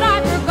kissed, but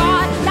I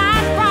forgot.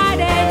 Last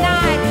Friday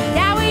night,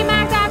 yeah, we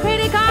maxed our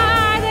credit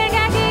cards and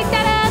got kicked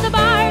out of the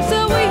bar.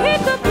 So we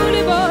hit the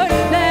boulevard.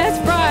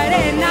 Last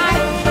Friday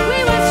night,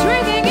 we went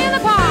shrinking in the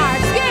park,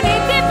 skinny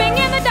dipping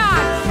in the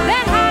dark,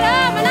 then had a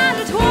menage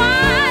a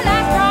trois.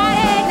 Last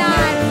Friday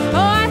night,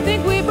 oh, I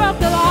think we broke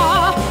the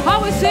law.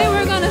 Always say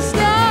we're gonna stop.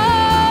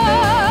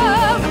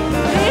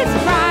 It's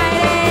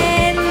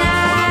Friday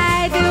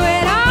night, do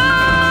it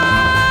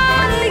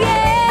all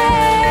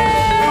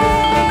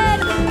again.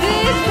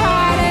 This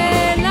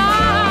Friday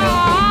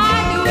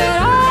night, do it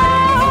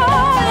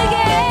all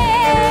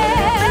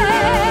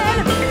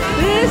again.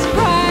 This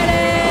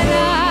Friday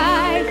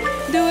night,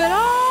 do it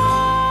all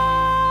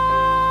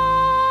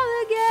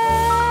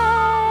again.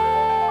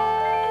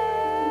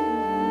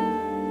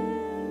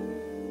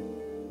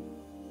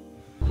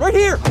 Right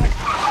here!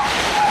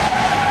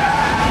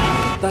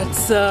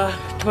 That's,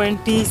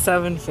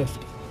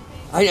 27.50.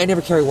 I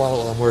never carry a wallet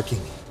while I'm working.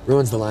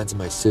 Ruins the lines in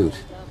my suit.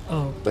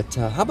 Oh. But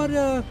how about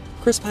a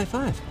crisp high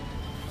five?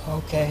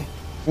 Okay.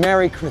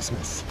 Merry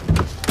Christmas.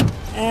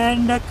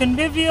 And a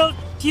convivial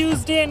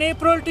Tuesday in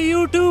April to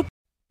you too.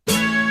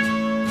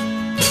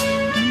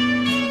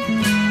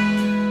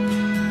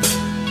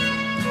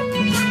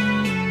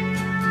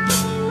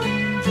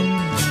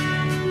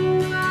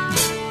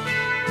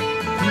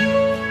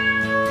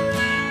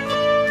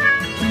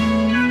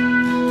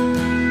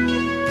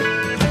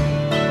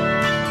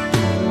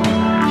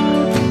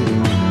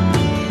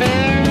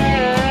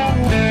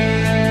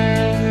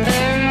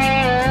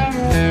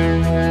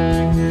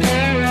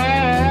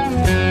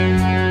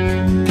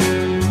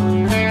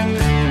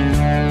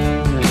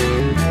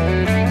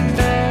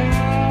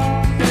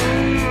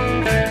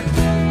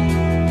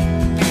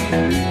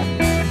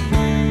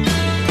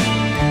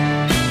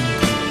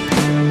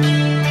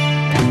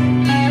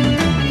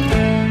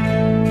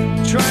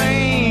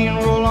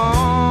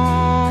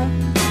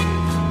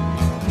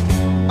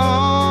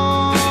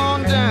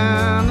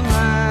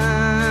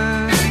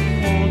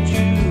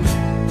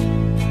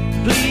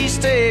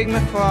 me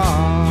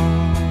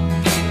far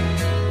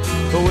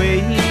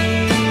away.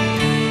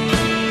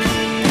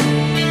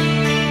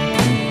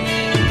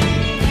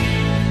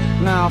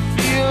 Now I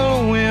feel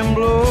the wind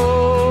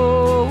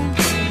blow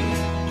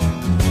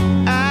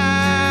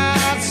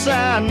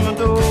outside my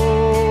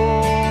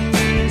door.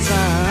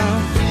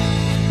 Meantime,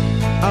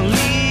 I'm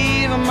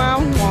leaving my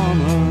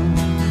woman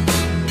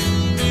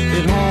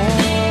at home.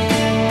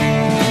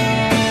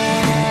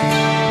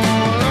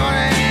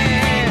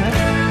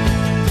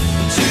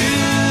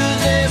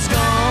 Tuesday's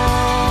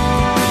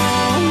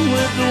gone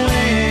with the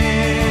wind.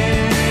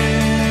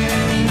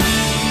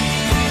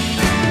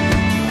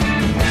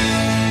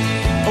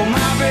 Oh,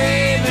 my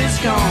baby's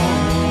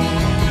gone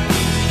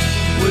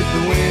with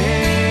the wind.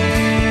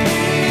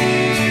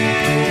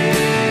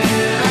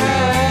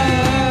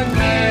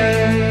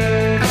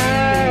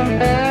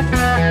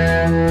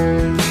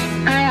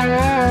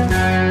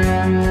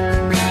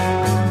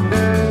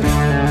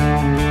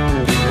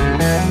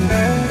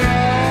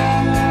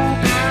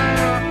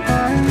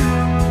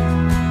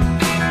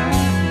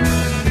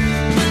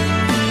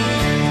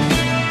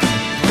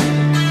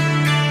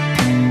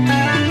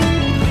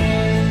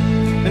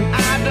 And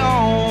I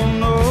don't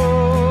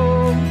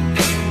know,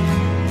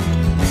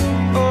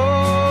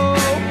 oh,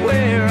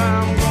 where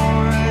I'm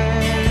going.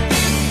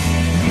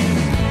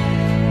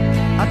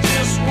 I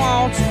just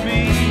want to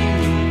be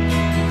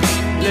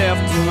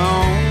left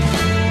alone.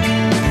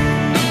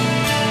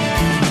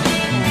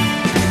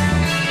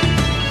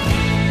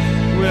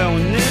 Well,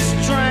 when this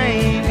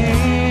train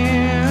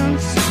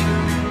ends,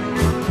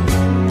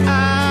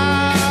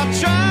 I'll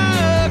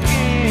try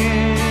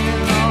again.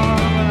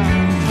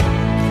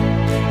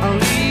 I'm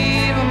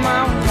leaving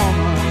my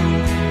woman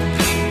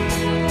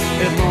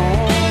at home.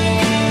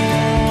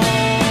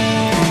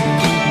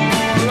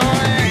 Oh,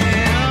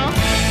 yeah.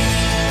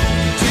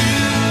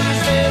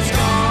 Tuesday's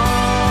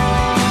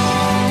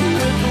gone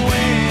with the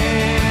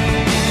wind.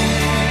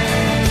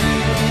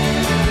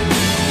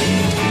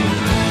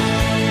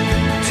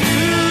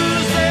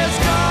 Tuesday's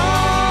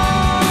gone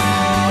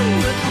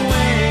with the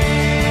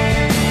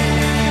wind.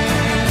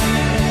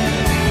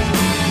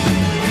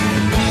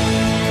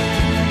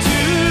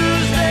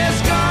 Tuesday's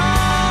gone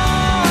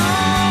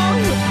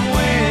with the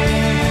wind.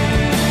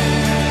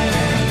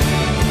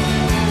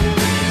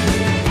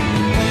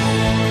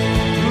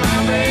 My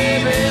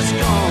baby's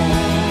gone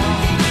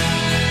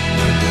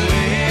with the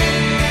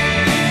wind.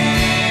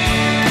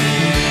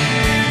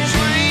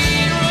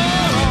 Train roll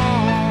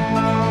on.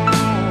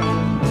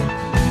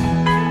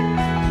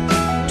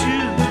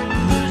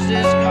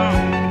 Tuesday's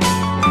gone.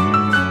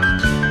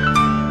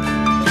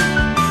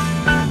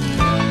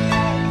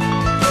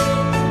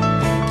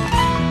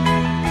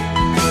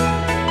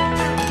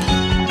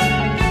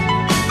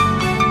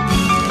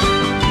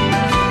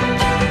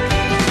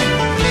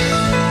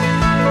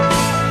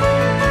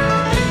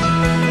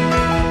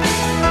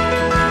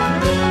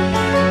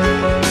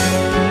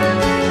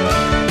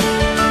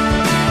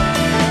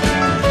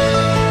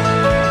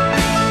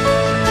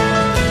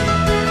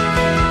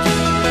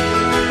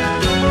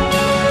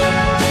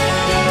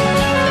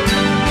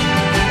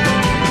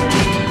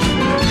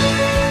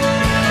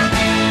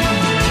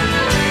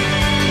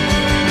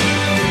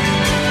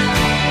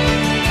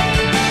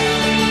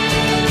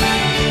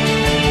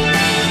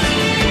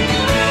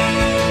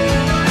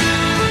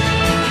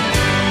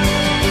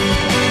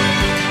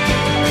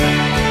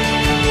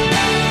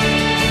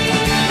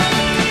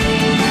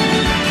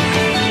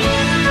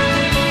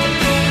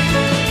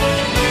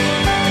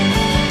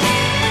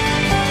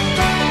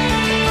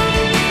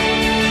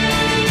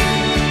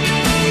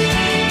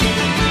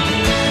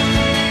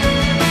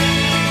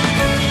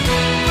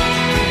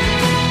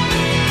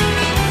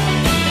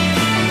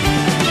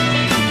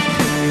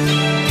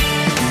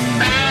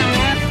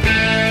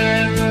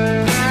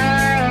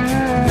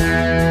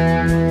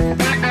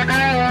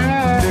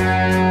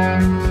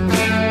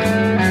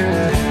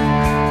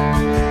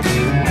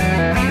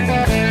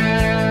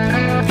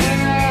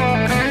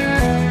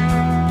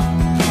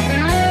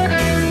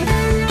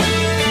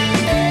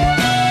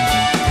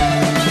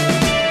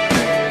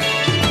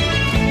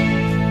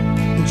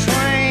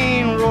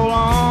 Train roll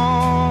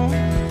on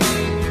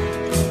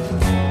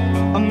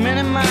a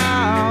many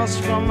miles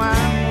from my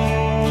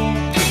home.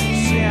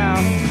 See,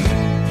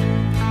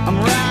 I'm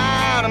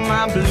riding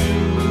my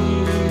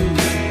blues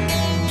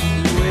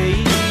away.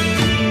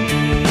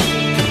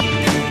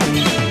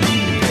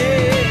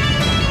 Yeah.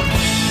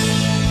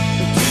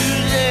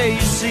 Tuesday,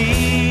 you see,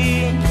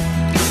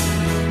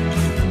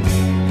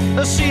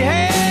 she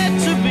had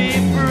to be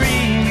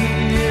free,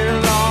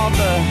 Lord,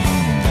 but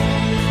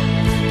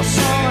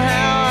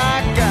somehow I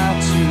got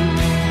to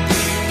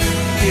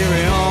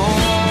carry on.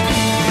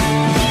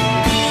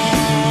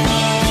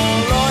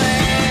 Lord,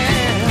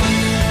 yeah.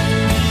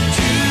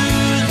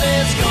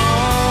 Tuesday's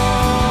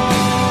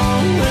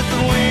gone with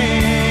the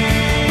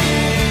wind.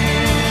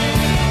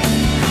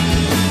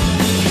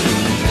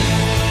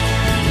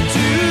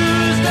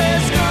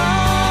 Tuesday's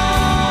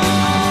gone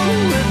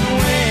with the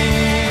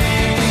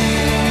wind.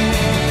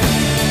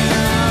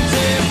 I'll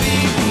take me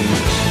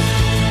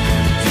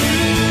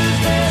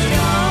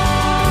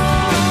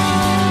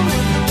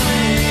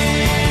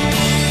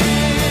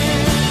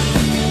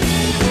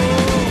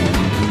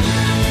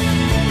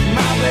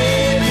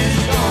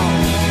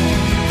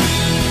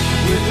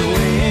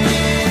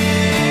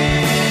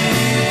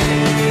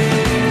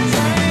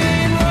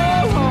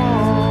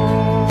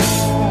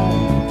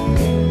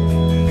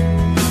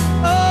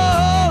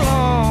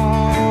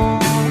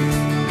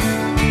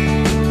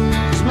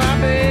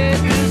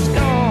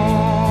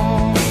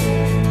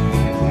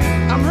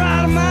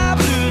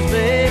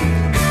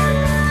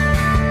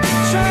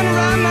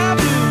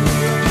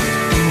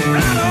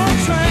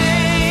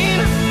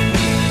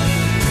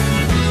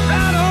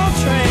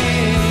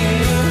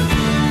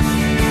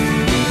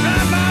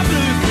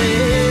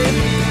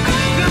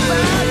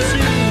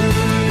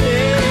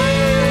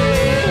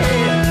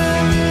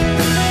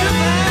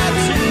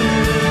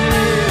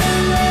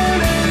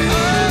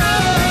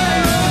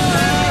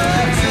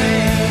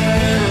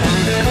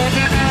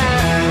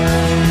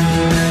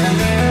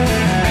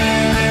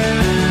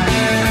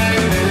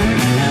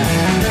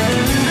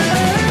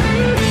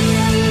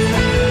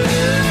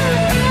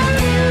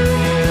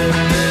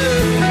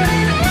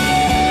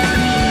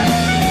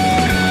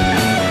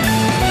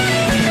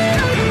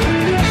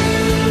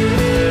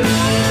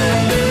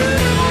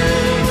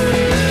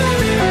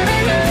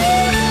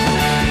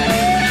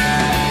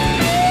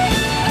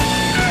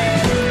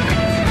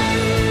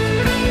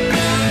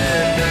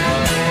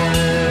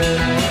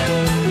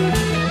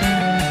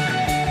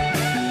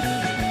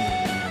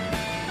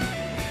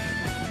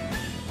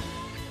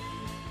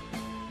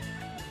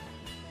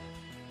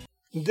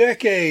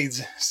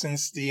decades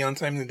since the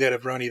untimely death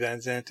of Ronnie Van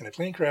Zant in a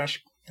plane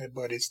crash,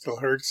 but it still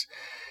hurts.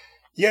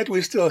 Yet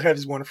we still have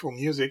his wonderful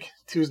music.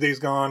 Tuesday's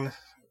Gone,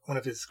 one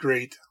of his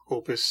great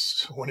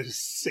opus, one of his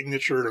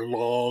signature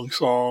long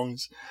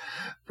songs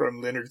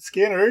from Lynyrd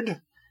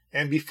Skynyrd.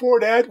 And before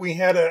that, we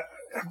had a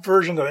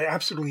version that I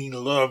absolutely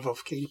love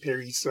of Katy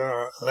Perry's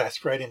Last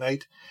Friday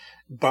Night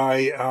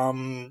by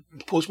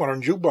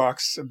Postmodern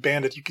Jukebox, a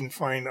band that you can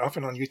find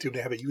often on YouTube.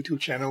 They have a YouTube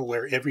channel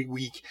where every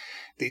week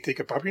they take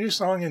a popular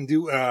song and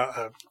do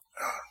a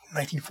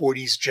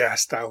 1940s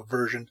jazz style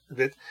version of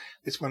it.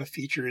 This one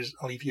features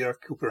Olivia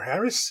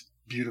Cooper-Harris.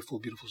 Beautiful,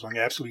 beautiful song.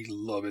 I absolutely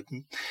love it.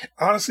 And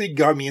honestly, it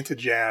got me into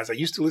jazz. I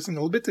used to listen a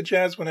little bit to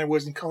jazz when I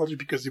was in college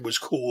because it was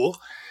cool,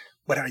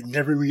 but I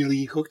never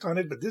really hooked on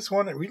it. But this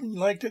one, I really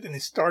liked it, and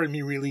it started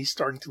me really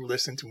starting to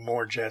listen to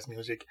more jazz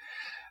music.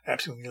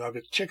 Absolutely love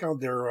it. Check out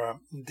their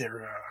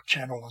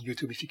channel on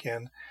YouTube if you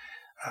can.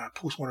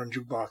 Postmodern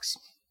Jukebox.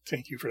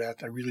 Thank you for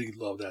that. I really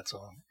love that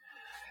song.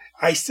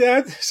 I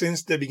said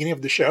since the beginning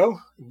of the show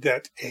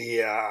that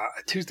a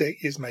Tuesday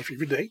is my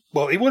favorite day.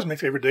 Well, it was my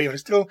favorite day, and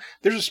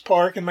there's a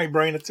spark in my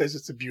brain that says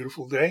it's a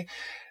beautiful day.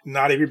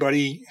 Not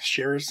everybody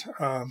shares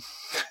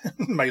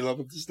my love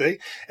of this day.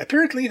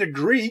 Apparently, the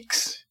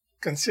Greeks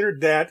considered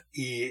that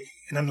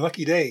an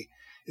unlucky day.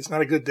 It's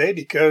not a good day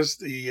because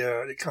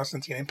the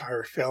Constantine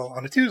Empire fell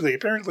on a Tuesday,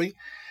 apparently.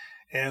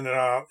 And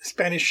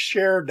Spanish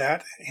share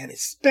that, and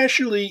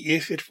especially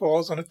if it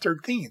falls on the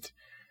 13th.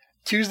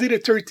 Tuesday the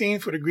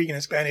 13th for the Greek and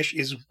the Spanish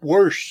is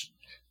worse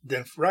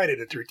than Friday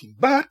the 13th.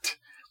 But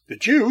the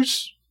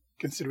Jews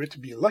consider it to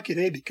be a lucky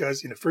day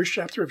because in the first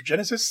chapter of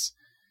Genesis,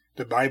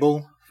 the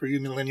Bible, for you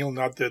millennial,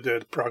 not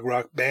the prog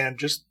rock band,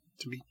 just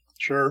to be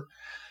sure,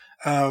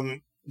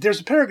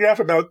 there's a paragraph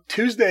about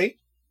Tuesday,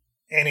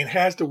 and it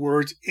has the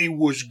words, "it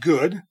was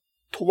good,"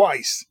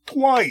 twice. At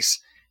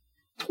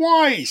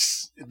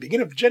the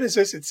beginning of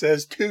Genesis, it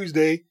says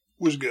Tuesday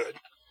was good.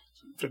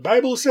 If the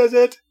Bible says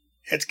it,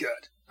 it's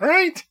good. All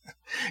right?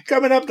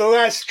 Coming up, the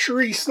last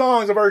 3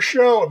 songs of our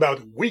show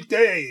about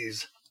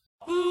weekdays.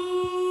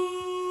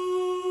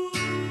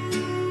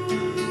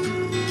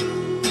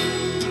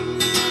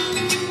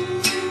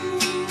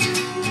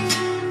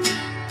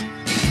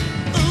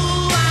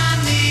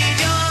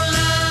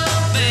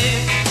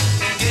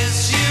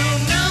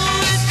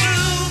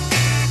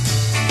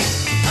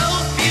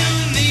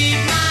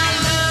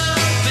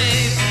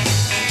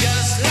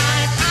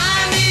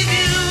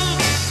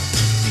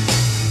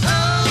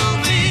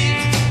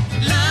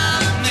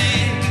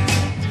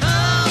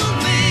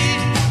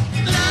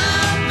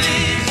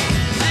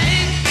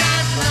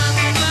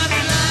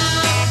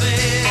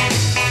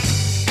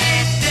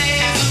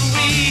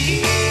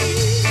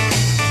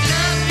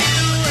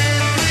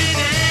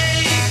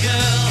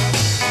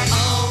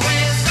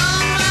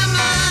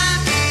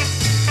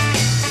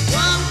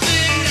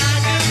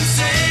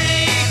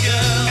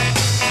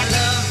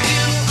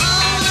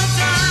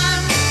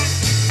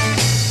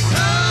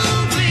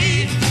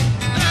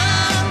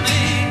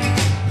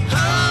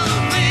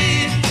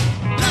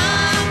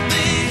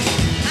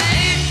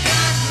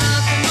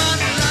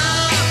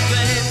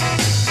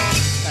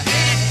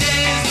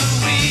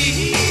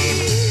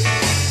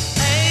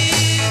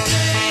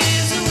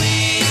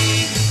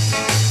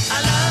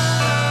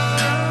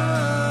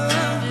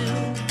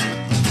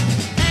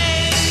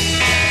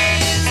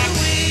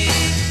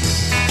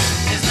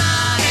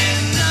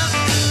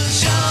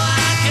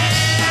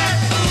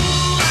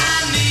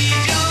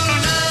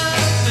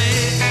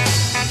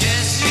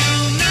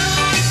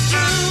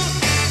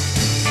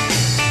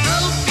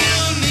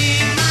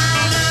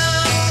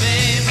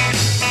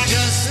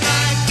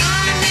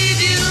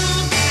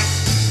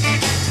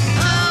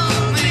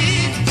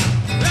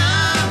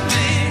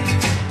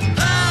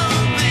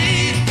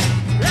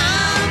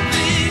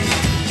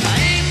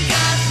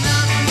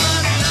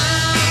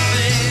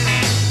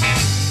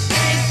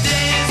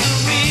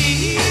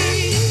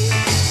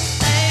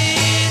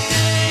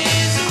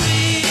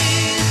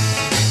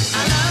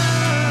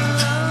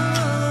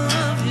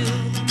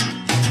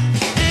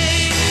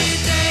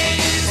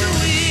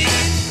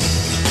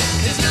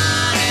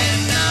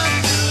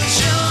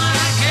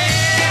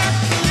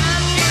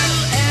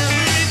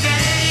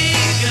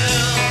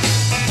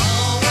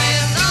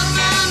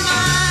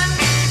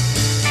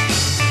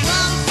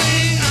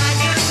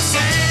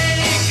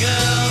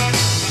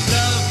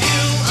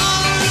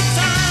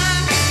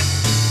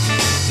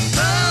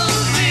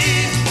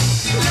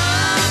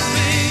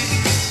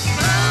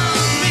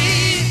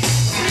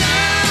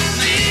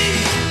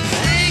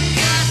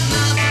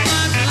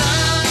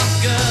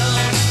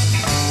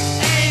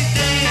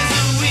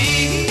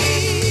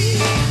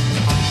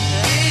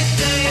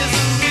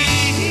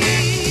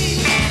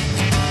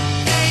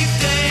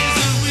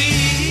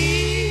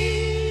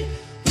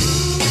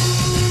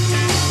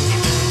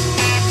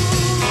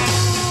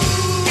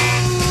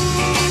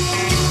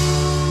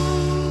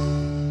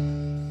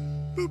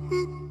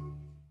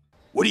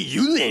 What are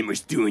you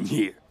lamers doing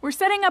here? We're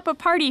setting up a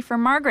party for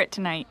Margaret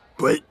tonight.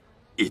 But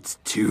it's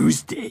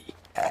Tuesday.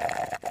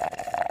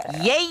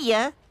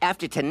 Yeah.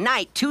 After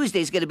tonight,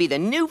 Tuesday's gonna be the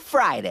new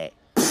Friday.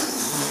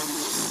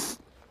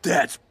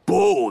 That's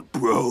bold,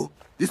 bro.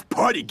 This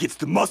party gets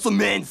the Muscle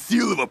Man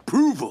seal of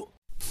approval.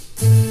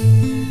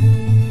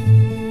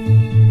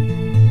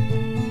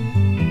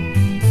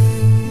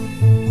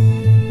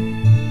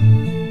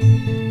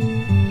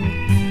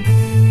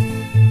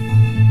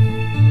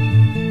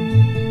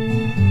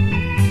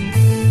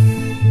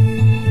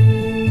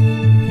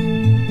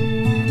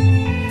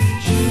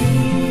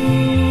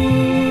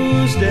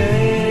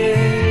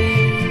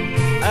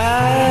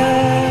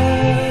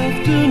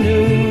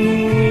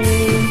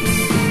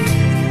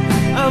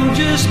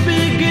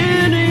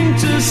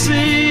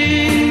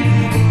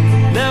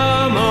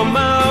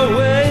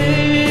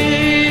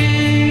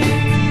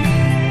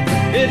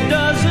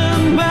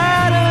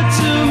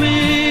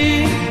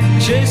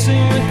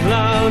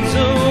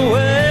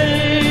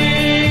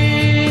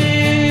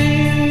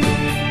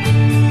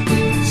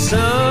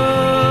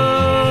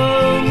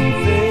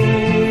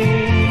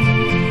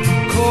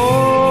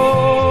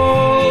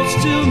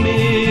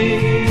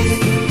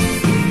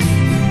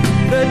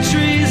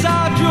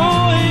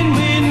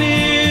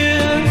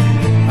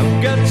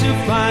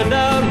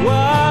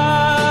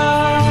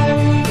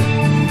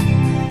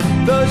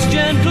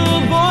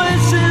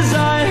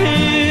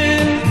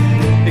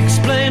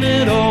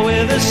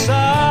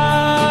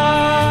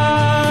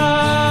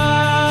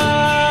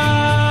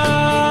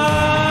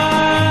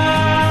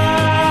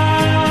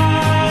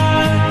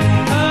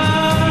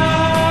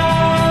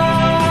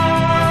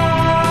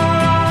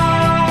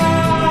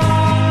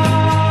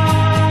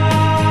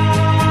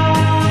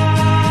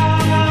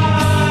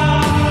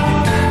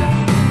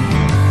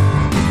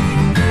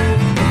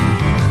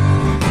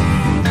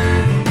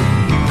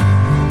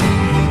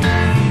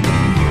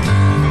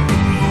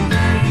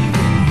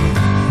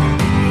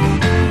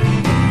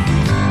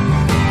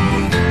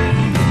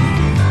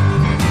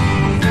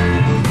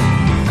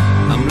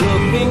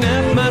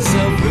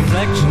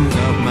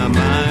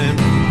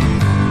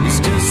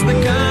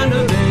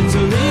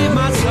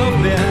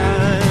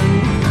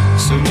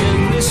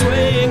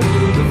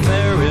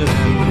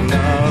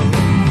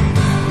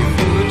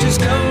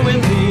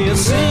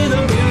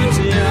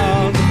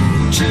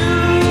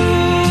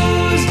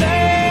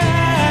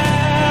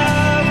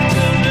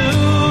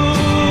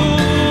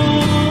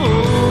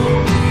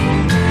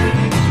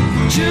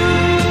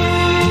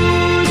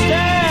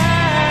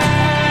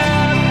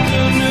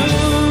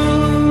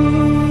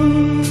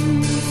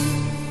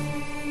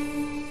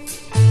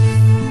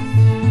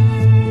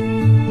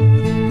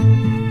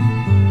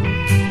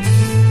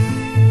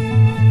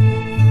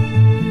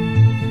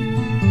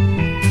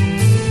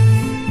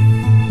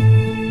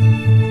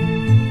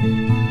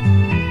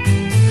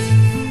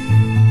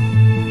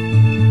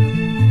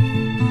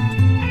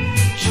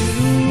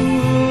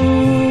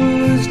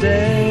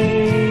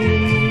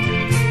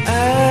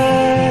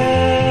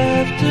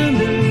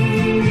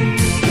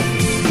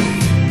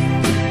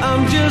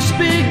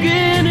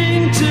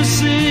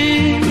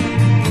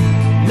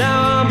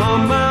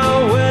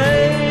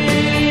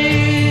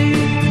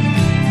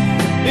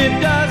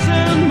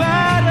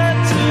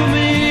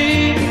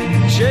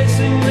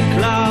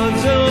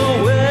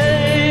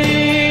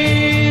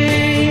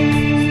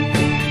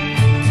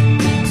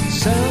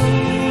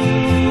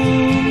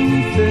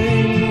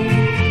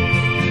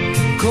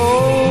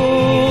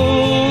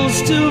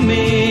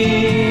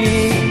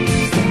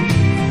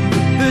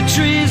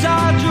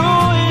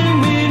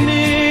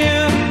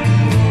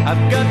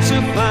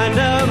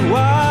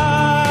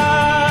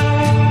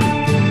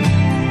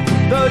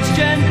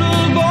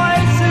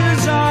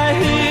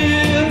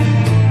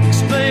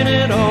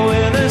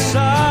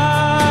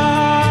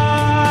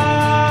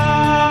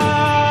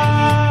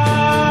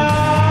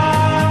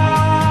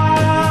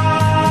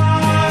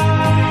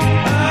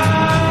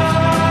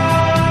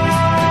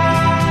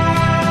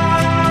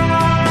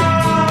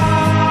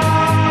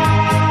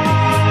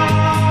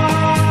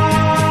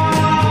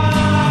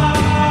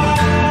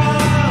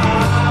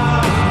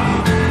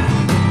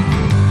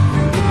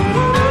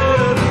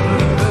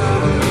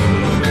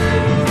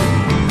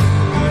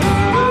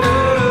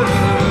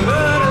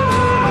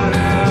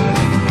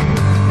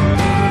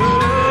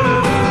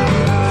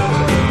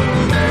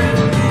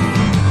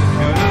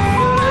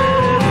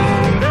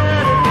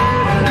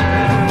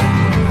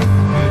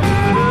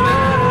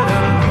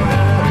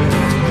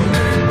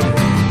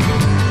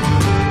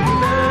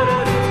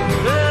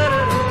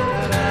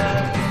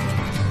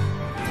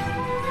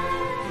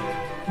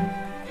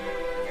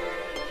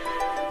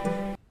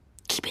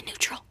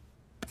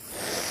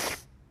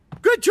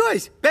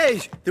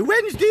 The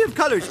Wednesday of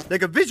colors,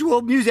 like a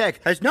visual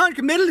music, as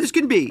non-committal as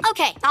can be.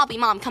 Okay, I'll be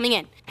Mom coming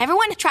in.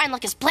 Everyone try and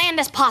look as bland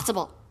as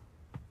possible.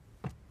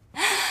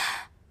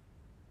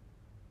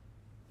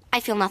 I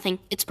feel nothing.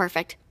 It's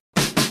perfect.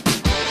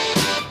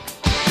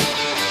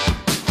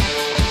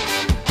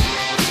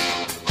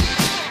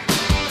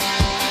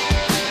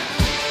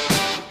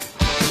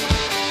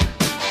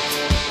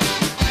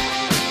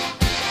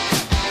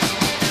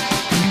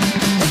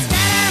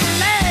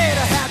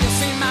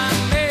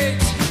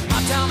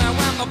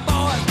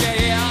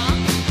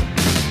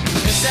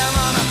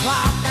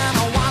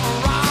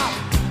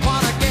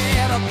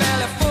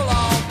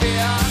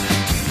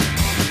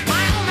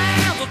 Well,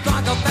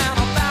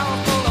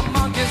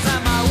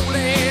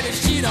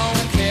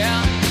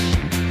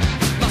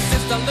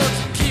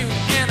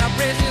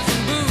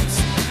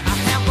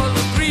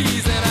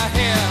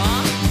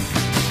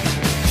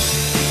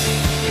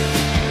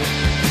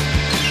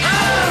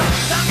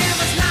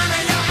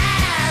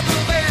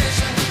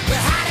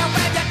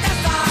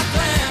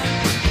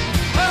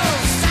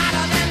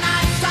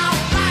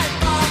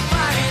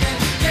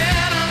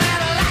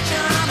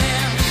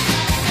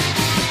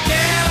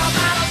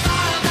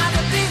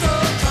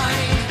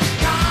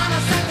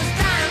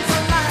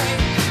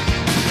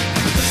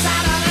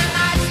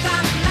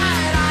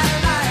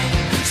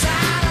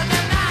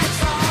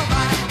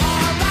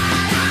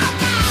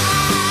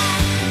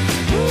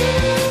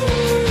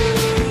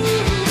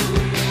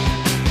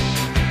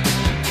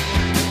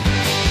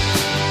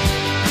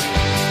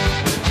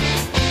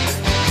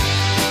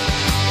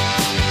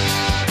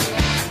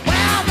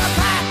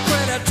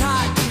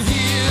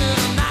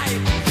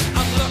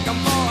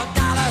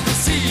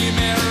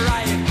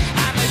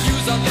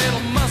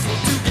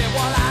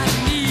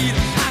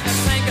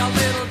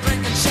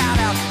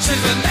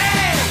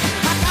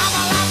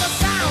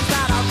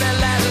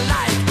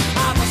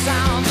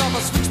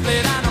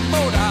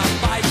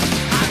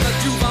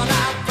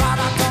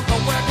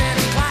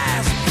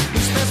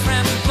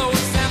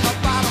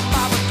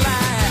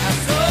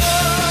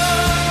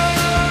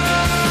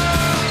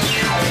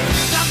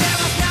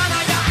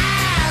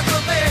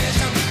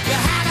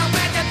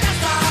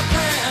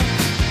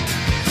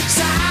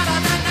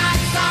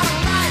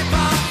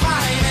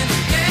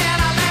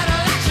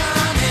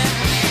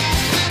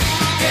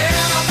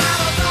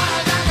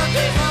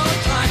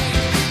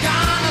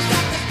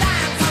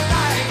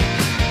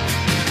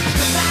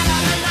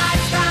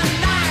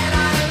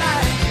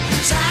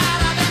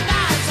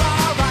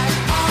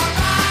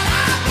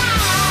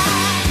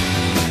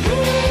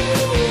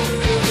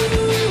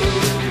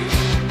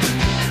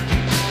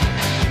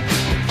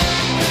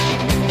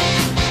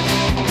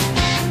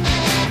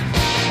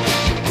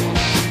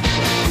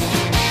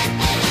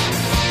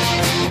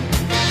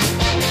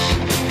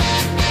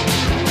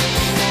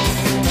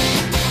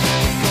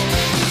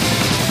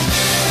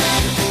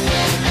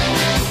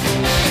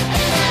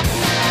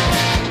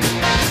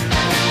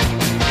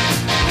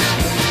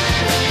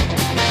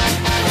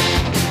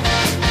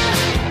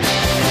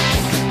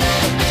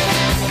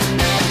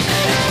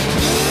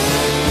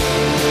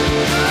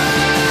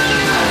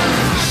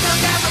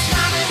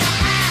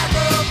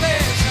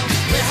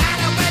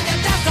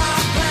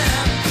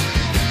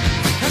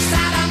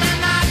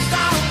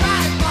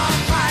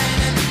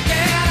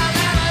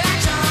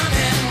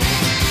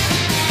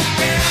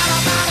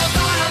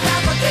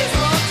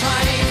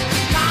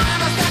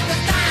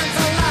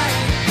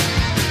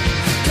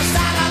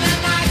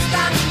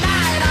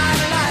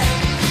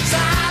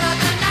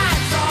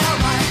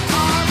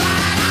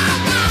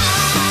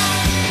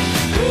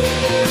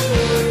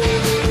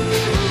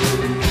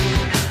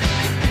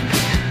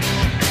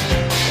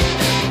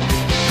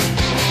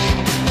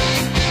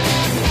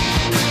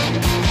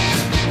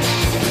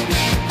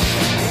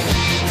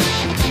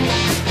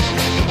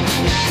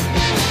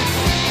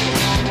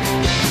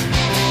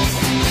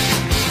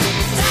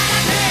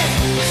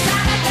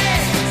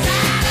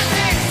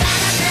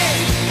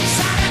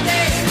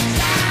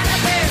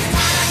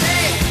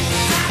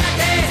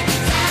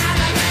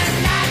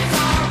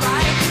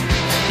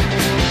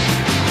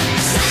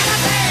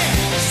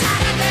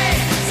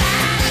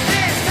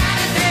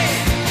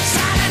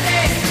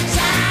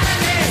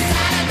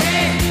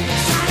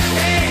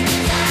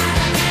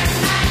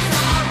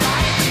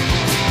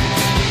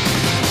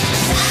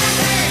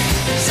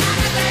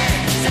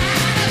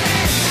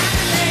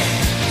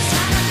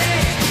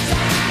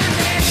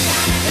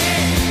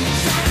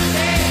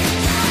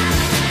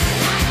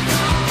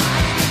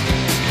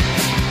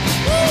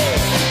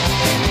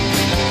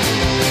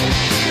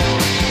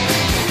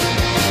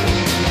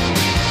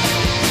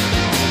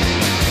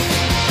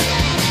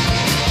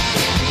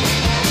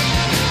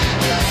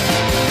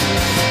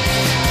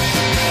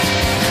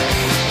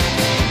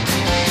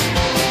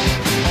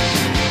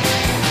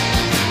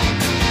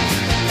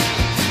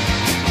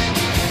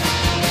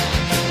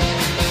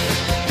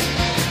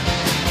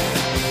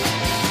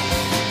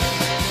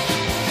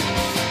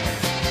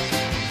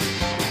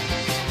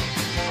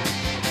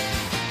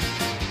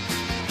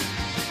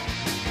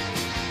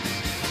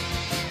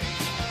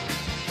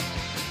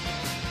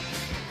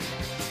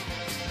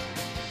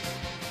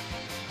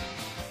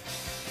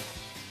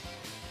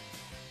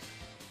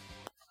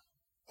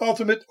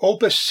 ultimate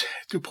opus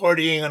to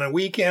partying on a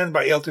weekend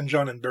by Elton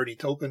John and Bernie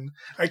Taupin.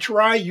 I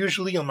try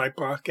usually on my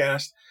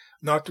podcast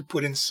not to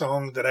put in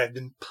songs that have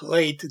been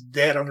played to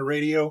death on the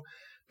radio,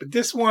 but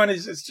this one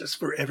is just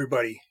for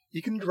everybody.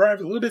 You can drive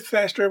a little bit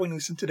faster when you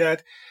listen to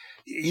that.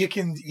 You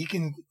can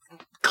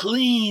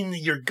clean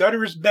your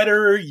gutters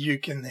better. You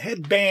can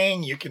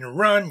headbang. You can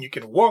run. You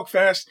can walk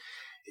fast.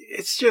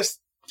 It's just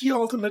the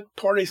ultimate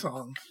party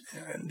song.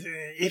 And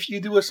if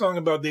you do a song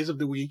about days of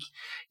the week,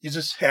 you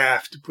just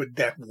have to put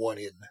that one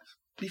in.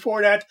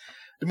 Before that,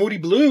 the Moody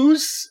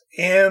Blues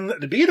and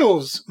the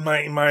Beatles,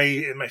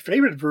 my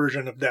favorite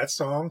version of that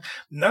song.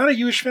 Not a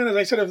huge fan, as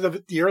I said,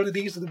 of the early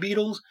days of the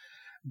Beatles,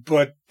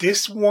 but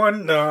this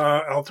one,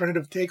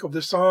 alternative take of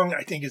the song,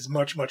 I think is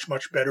much, much,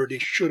 much better. They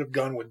should have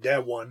gone with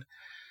that one.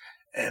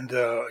 And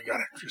God,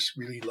 I just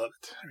really love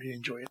it. I really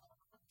enjoy it.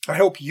 I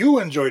hope you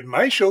enjoyed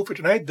my show for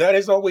tonight. That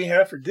is all we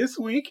have for this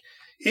week.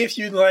 If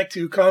you'd like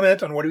to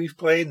comment on what we've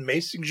played,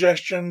 make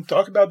suggestions,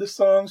 talk about the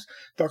songs,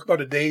 talk about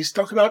the days,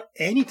 talk about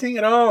anything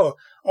at all,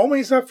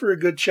 always up for a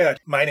good chat.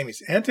 My name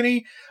is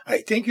Anthony.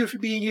 I thank you for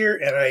being here,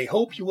 and I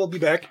hope you will be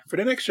back for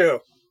the next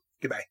show.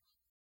 Goodbye.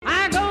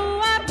 I go